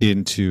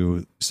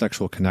into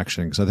sexual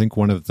connection? Because I think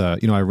one of the,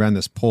 I ran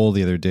this poll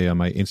the other day on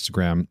my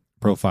Instagram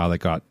profile that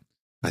got,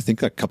 I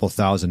think, a couple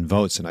thousand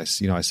votes. And I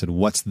said,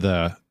 what's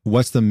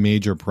the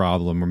major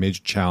problem or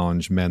major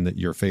challenge, men, that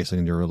you're facing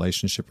in your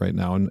relationship right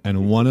now?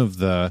 And one of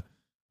the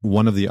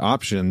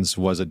options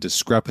was a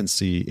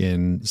discrepancy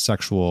in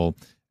sexual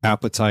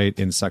appetite,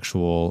 in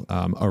sexual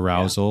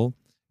arousal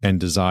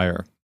and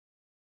desire.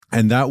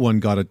 And that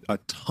one got a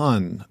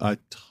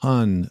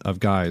ton of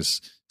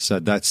guys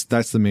said that's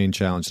the main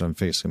challenge that I'm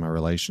facing in my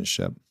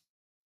relationship.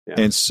 Yeah.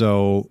 And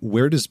so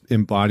where does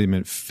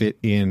embodiment fit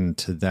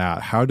into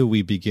that? How do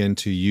we begin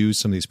to use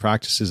some of these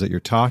practices that you're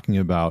talking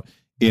about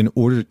in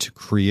order to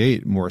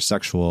create more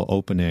sexual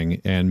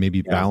opening and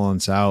maybe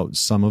balance out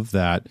some of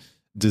that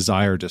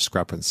desire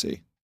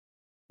discrepancy?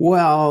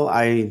 Well,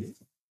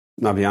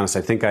 I'll be honest.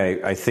 I think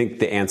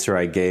the answer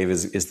I gave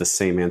is the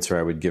same answer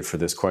I would give for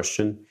this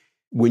question.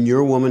 When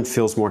your woman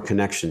feels more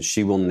connection,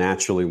 she will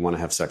naturally want to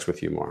have sex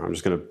with you more. I'm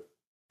just going to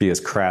be as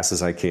crass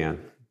as I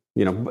can.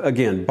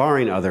 Again,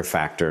 barring other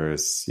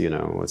factors,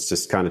 let's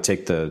just kind of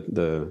take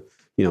the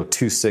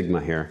 2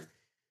 sigma here.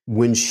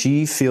 When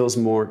she feels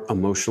more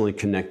emotionally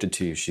connected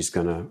to you, she's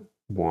going to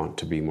want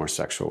to be more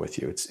sexual with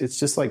you. It's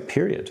just like,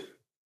 period.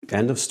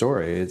 End of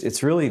story.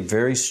 It's really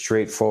very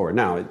straightforward.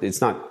 Now,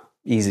 it's not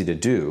easy to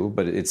do,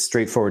 but it's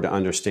straightforward to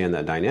understand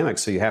that dynamic.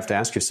 So you have to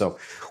ask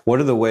yourself, what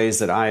are the ways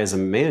that I, as a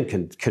man,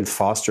 can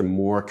foster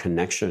more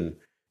connection?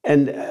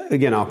 And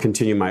again, I'll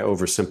continue my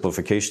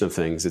oversimplification of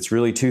things. It's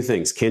really 2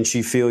 things. Can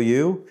she feel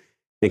you?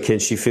 And can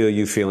she feel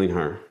you feeling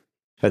her?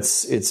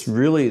 It's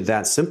really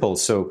that simple.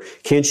 So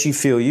can she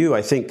feel you,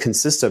 I think,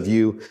 consists of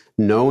you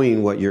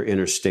knowing what your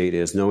inner state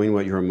is, knowing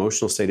what your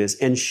emotional state is,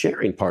 and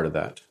sharing part of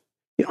that.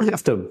 You don't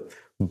have to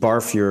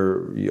barf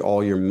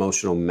all your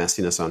emotional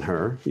messiness on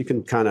her. You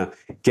can kind of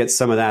get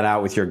some of that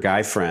out with your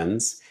guy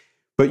friends,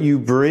 but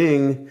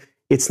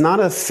it's not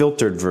a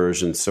filtered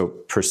version, so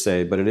per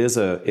se, but it is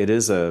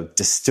a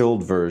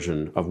distilled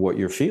version of what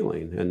you're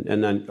feeling.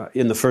 And then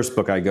in the first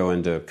book, I go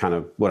into kind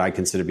of what I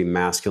consider to be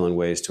masculine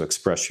ways to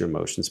express your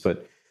emotions.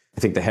 But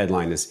I think the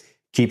headline is,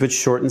 keep it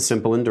short and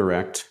simple and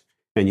direct,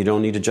 and you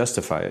don't need to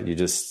justify it. You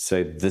just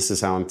say, this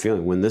is how I'm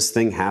feeling. When this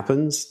thing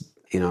happens,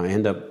 I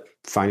end up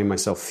finding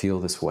myself feel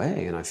this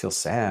way, and I feel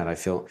sad, I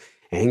feel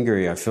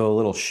angry, I feel a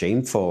little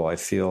shameful, I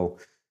feel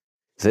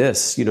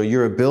this.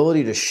 Your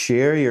ability to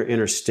share your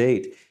inner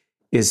state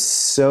is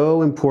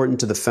so important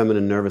to the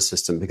feminine nervous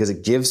system, because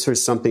it gives her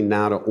something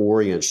now to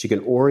orient. She can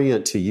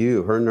orient to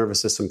you. Her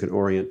nervous system can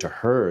orient to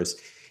hers.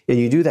 And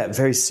you do that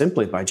very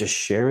simply by just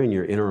sharing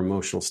your inner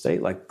emotional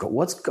state. Like,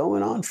 what's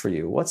going on for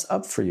you? What's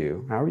up for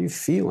you? How are you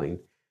feeling?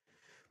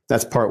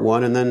 That's part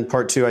 1. And then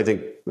part 2, I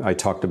think I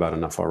talked about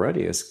enough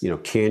already, is,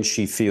 can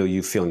she feel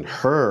you feeling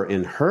her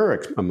in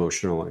her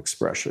emotional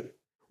expression?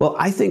 Well,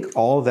 I think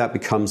all of that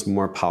becomes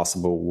more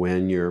possible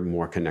when you're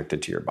more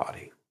connected to your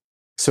body.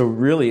 So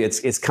really,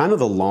 it's kind of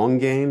the long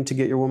game to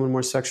get your woman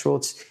more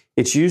sexual.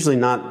 It's usually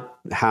not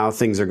how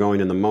things are going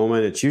in the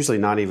moment. It's usually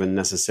not even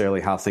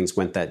necessarily how things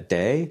went that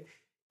day.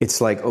 It's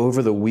like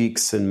over the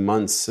weeks and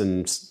months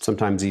and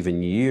sometimes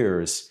even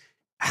years,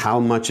 how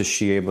much is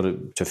she able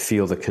to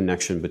feel the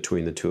connection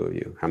between the 2 of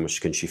you? How much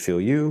can she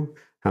feel you?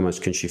 How much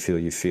can she feel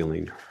you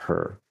feeling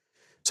her?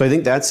 So I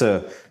think that's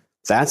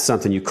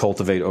something you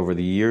cultivate over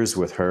the years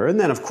with her. And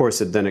then, of course,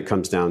 it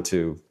comes down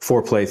to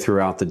foreplay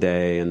throughout the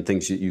day and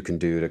things that you can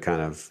do to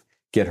kind of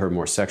get her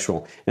more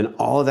sexual. And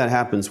all of that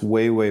happens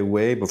way, way,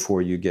 way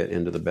before you get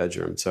into the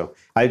bedroom. So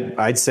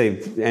I'd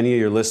say any of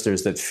your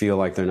listeners that feel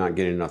like they're not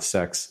getting enough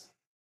sex,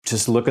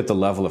 just look at the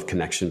level of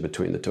connection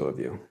between the 2 of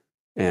you,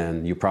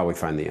 and you probably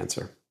find the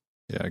answer.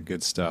 Yeah,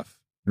 good stuff.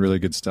 Really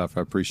good stuff.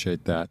 I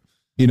appreciate that.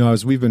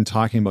 As we've been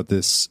talking about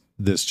this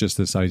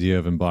idea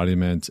of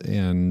embodiment,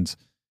 and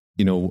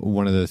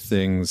one of the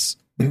things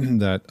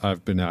that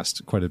I've been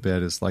asked quite a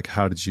bit is, like,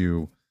 how did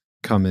you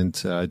come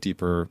into a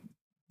deeper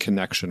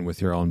connection with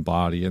your own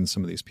body and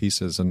some of these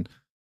pieces? And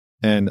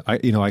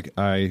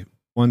I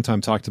one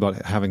time talked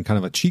about having kind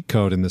of a cheat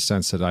code, in the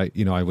sense that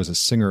I was a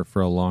singer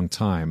for a long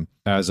time.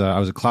 I was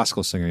a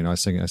classical singer. I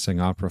sang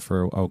opera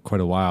for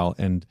quite a while,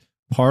 and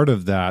part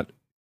of that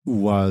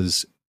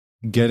was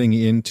getting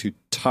into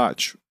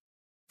touch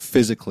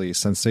physically,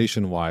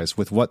 sensation wise,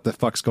 with what the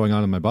fuck's going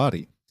on in my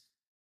body.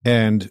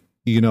 And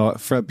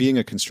for being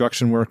a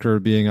construction worker,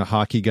 being a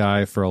hockey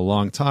guy for a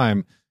long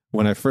time,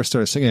 when I first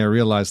started singing, I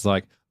realized,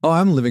 like, oh,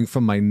 I'm living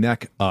from my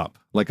neck up.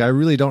 Like, I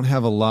really don't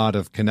have a lot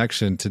of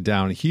connection to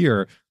down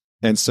here.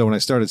 And so when I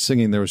started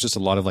singing, there was just a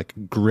lot of like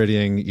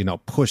gritting,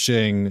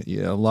 pushing,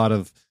 a lot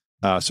of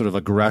sort of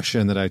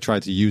aggression that I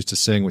tried to use to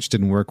sing, which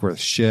didn't work worth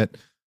shit.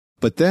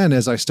 But then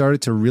as I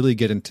started to really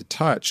get into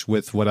touch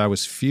with what I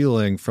was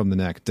feeling from the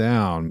neck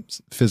down,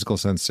 physical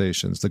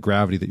sensations, the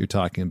gravity that you're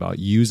talking about,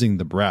 using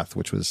the breath,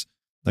 which was,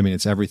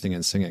 it's everything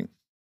in singing.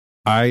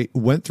 I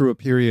went through a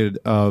period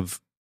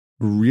of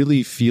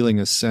really feeling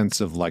a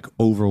sense of like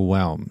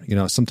overwhelm.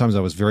 Sometimes I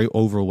was very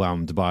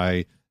overwhelmed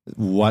by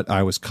what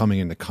I was coming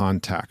into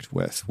contact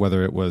with,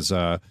 whether it was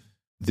the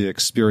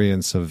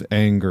experience of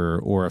anger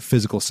or a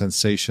physical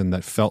sensation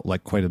that felt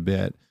like quite a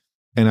bit.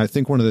 And I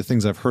think one of the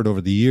things I've heard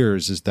over the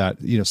years is that,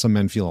 some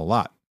men feel a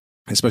lot,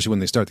 especially when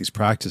they start these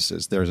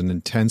practices. There's an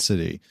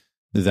intensity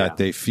that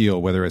they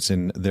feel, whether it's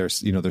in their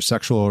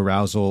sexual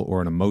arousal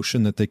or an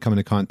emotion that they come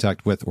into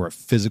contact with, or a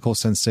physical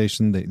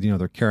sensation.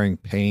 They're carrying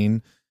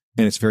pain,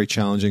 and it's very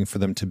challenging for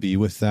them to be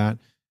with that.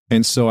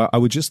 And so I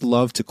would just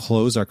love to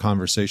close our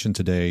conversation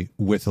today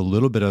with a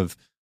little bit of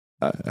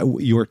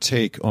your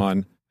take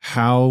on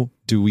how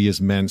do we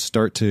as men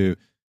start to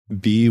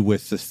be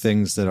with the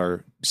things that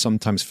are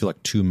sometimes feel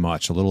like too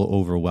much, a little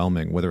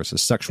overwhelming, whether it's a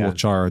sexual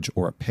charge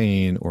or a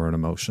pain or an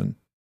emotion.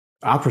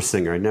 Opera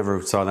singer. I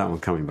never saw that one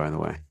coming, by the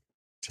way.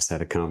 Just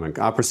had a comment.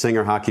 Opera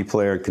singer, hockey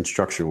player, and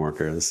construction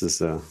worker. This is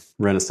a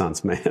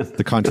Renaissance man.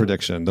 The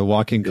contradiction, the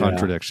walking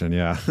contradiction.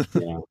 Yeah.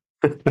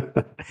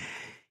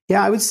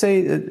 Yeah, I would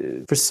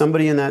say for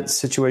somebody in that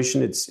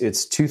situation,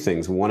 it's 2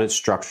 things. One, it's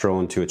structural,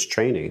 and 2, it's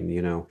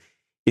training.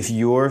 If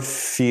you're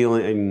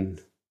feeling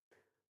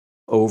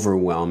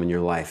overwhelm in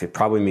your life, it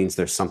probably means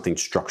there's something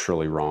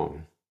structurally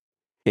wrong.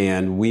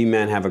 And we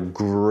men have a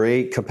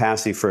great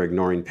capacity for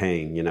ignoring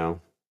pain,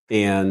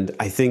 And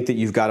I think that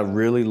you've got to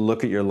really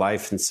look at your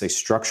life and say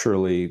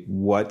structurally,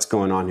 what's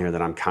going on here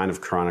that I'm kind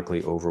of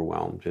chronically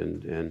overwhelmed.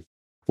 And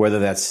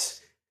whether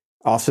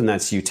often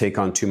that's you take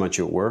on too much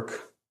at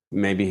work,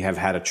 maybe have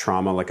had a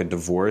trauma like a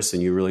divorce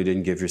and you really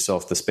didn't give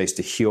yourself the space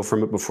to heal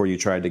from it before you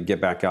tried to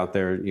get back out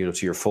there,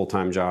 to your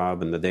full-time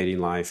job and the dating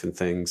life and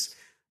things.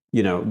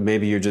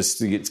 Maybe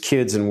it's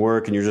kids and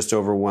work and you're just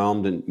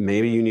overwhelmed, and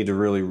maybe you need to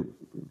really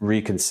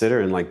reconsider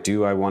and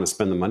do I want to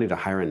spend the money to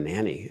hire a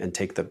nanny and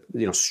take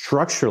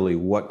structurally,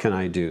 what can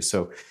I do?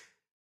 So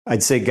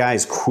I'd say,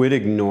 guys, quit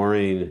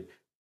ignoring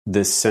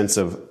this sense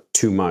of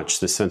too much,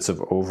 this sense of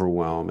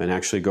overwhelm, and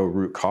actually go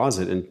root cause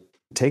it and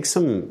take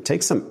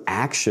some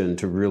action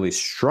to really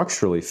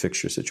structurally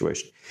fix your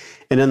situation.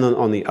 And then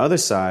on the other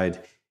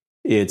side,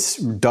 it's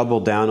double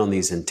down on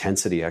these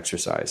intensity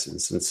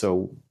exercises. And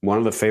so one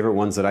of the favorite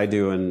ones that I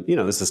do, and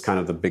this is kind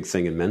of the big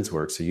thing in men's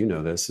work, so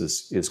this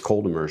is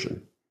cold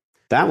immersion.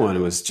 That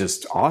one was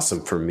just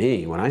awesome for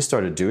me. When I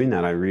started doing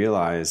that,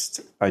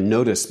 I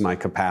noticed my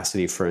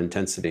capacity for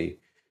intensity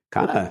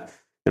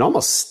it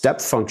almost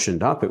step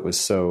functioned up. It was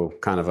so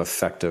kind of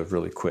effective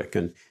really quick.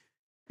 And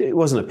it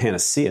wasn't a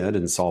panacea. It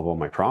didn't solve all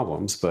my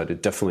problems, but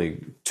it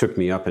definitely took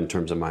me up in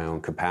terms of my own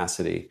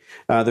capacity.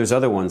 There's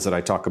other ones that I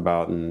talk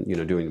about, and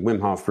doing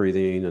Wim Hof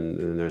breathing,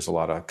 and there's a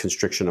lot of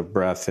constriction of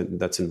breath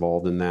that's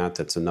involved in that.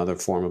 That's another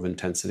form of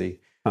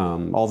intensity.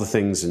 All the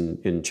things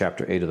in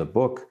chapter 8 of the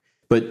book.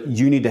 But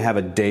you need to have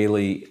a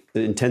daily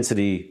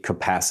intensity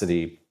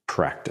capacity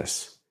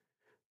practice.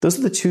 Those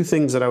are the two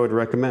things that I would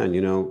recommend.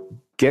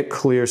 Get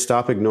clear,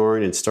 stop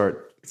ignoring, and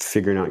start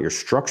figuring out your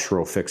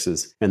structural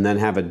fixes, and then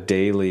have a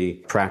daily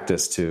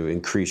practice to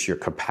increase your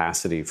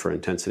capacity for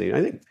intensity.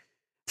 I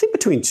think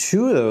between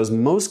two of those,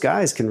 most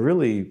guys can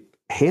really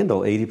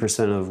handle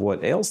 80% of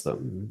what ails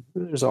them.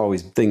 There's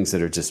always things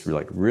that are just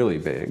really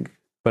big,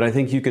 but I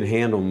think you can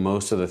handle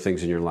most of the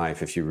things in your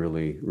life if you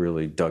really,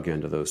 really dug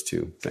into those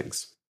two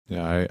things.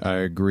 Yeah, I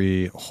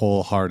agree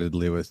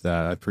wholeheartedly with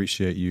that. I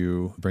appreciate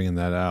you bringing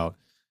that out.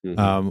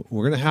 Mm-hmm.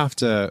 We're going to have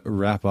to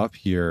wrap up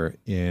here.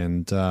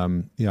 And,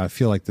 I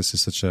feel like this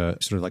is such a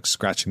sort of like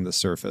scratching the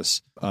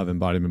surface of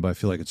embodiment, but I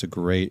feel like it's a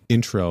great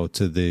intro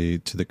to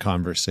the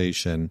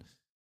conversation.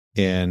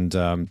 And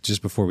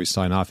just before we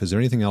sign off, is there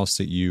anything else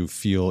that you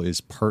feel is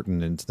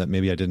pertinent that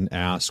maybe I didn't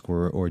ask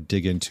or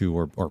dig into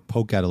or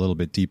poke at a little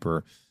bit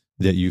deeper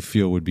that you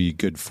feel would be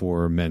good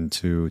for men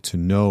to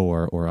know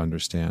or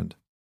understand?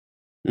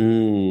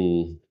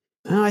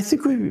 I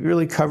think we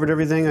really covered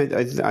everything.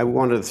 I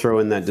wanted to throw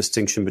in that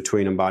distinction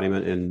between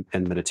embodiment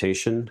and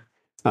meditation.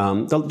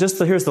 Here's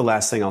the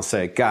last thing I'll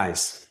say.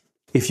 Guys,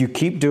 if you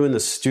keep doing the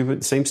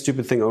same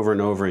stupid thing over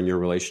and over in your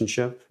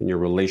relationship, in your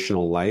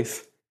relational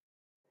life,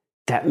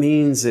 that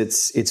means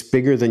it's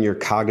bigger than your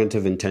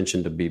cognitive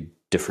intention to be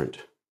different.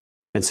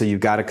 And so you've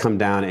got to come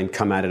down and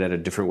come at it at a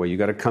different way. You've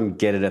got to come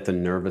get it at the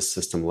nervous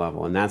system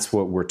level. And that's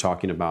what we're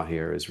talking about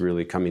here, is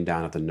really coming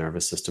down at the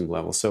nervous system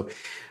level. So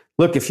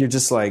look, if you're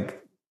just doing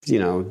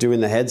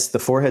the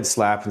forehead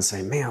slap and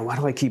saying, man, why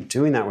do I keep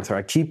doing that with her?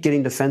 I keep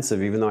getting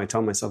defensive, even though I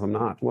tell myself I'm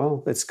not.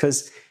 Well, it's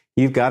because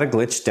you've got a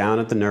glitch down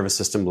at the nervous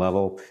system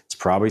level. It's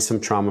probably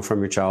some trauma from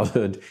your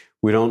childhood.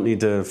 We don't need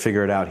to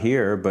figure it out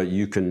here, but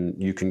you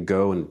can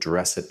go and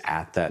address it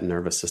at that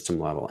nervous system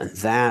level. And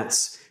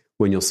that's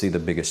when you'll see the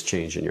biggest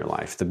change in your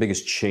life, the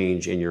biggest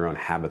change in your own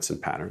habits and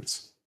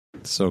patterns.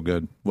 So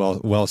good.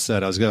 Well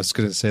said. I was just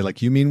going to say,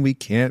 you mean we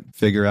can't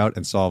figure out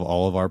and solve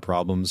all of our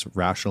problems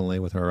rationally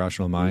with our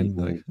rational mind?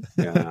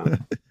 Mm-hmm. Yeah,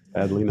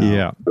 sadly no.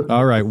 Yeah.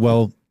 All right.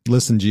 Well,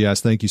 listen,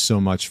 GS, thank you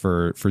so much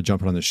for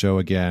jumping on the show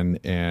again.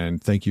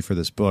 And thank you for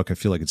this book. I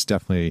feel like it's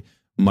definitely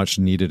much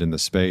needed in the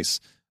space.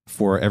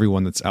 For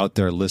everyone that's out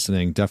there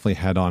listening, definitely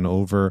head on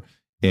over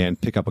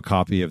and pick up a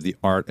copy of The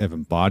Art of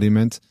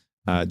Embodiment.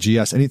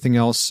 GS, anything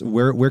else?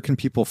 Where can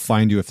people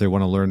find you if they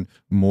want to learn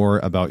more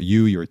about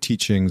you, your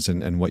teachings,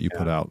 and what you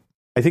put out?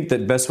 I think the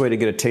best way to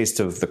get a taste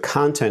of the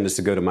content is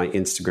to go to my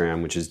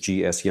Instagram, which is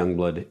GS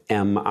Youngblood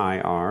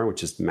MIR,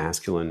 which is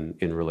masculine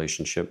in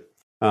relationship.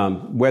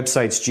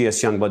 Website's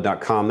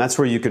gsyoungblood.com. That's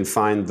where you can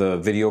find the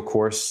video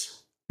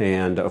course.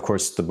 And of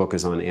course, the book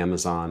is on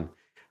Amazon.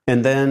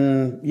 And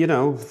then,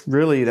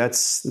 really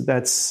that's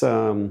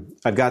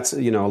I've got,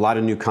 a lot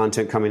of new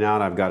content coming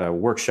out. I've got a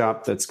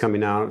workshop that's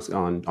coming out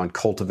on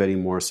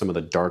cultivating more some of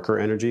the darker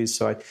energies.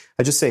 So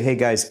I just say, hey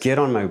guys, get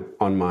on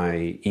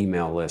my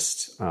email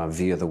list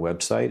via the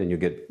website, and you'll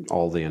get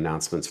all the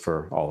announcements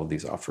for all of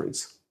these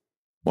offerings.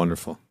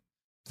 Wonderful.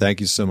 Thank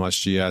you so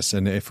much, GS.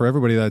 And for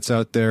everybody that's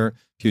out there,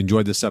 if you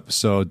enjoyed this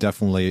episode,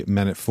 definitely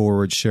men it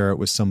forward, share it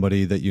with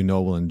somebody that you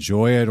know will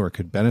enjoy it or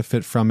could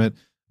benefit from it.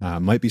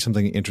 Might be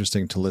something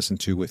interesting to listen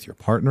to with your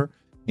partner.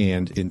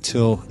 And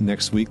until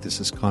next week,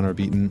 this is Connor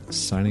Beaton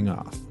signing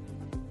off.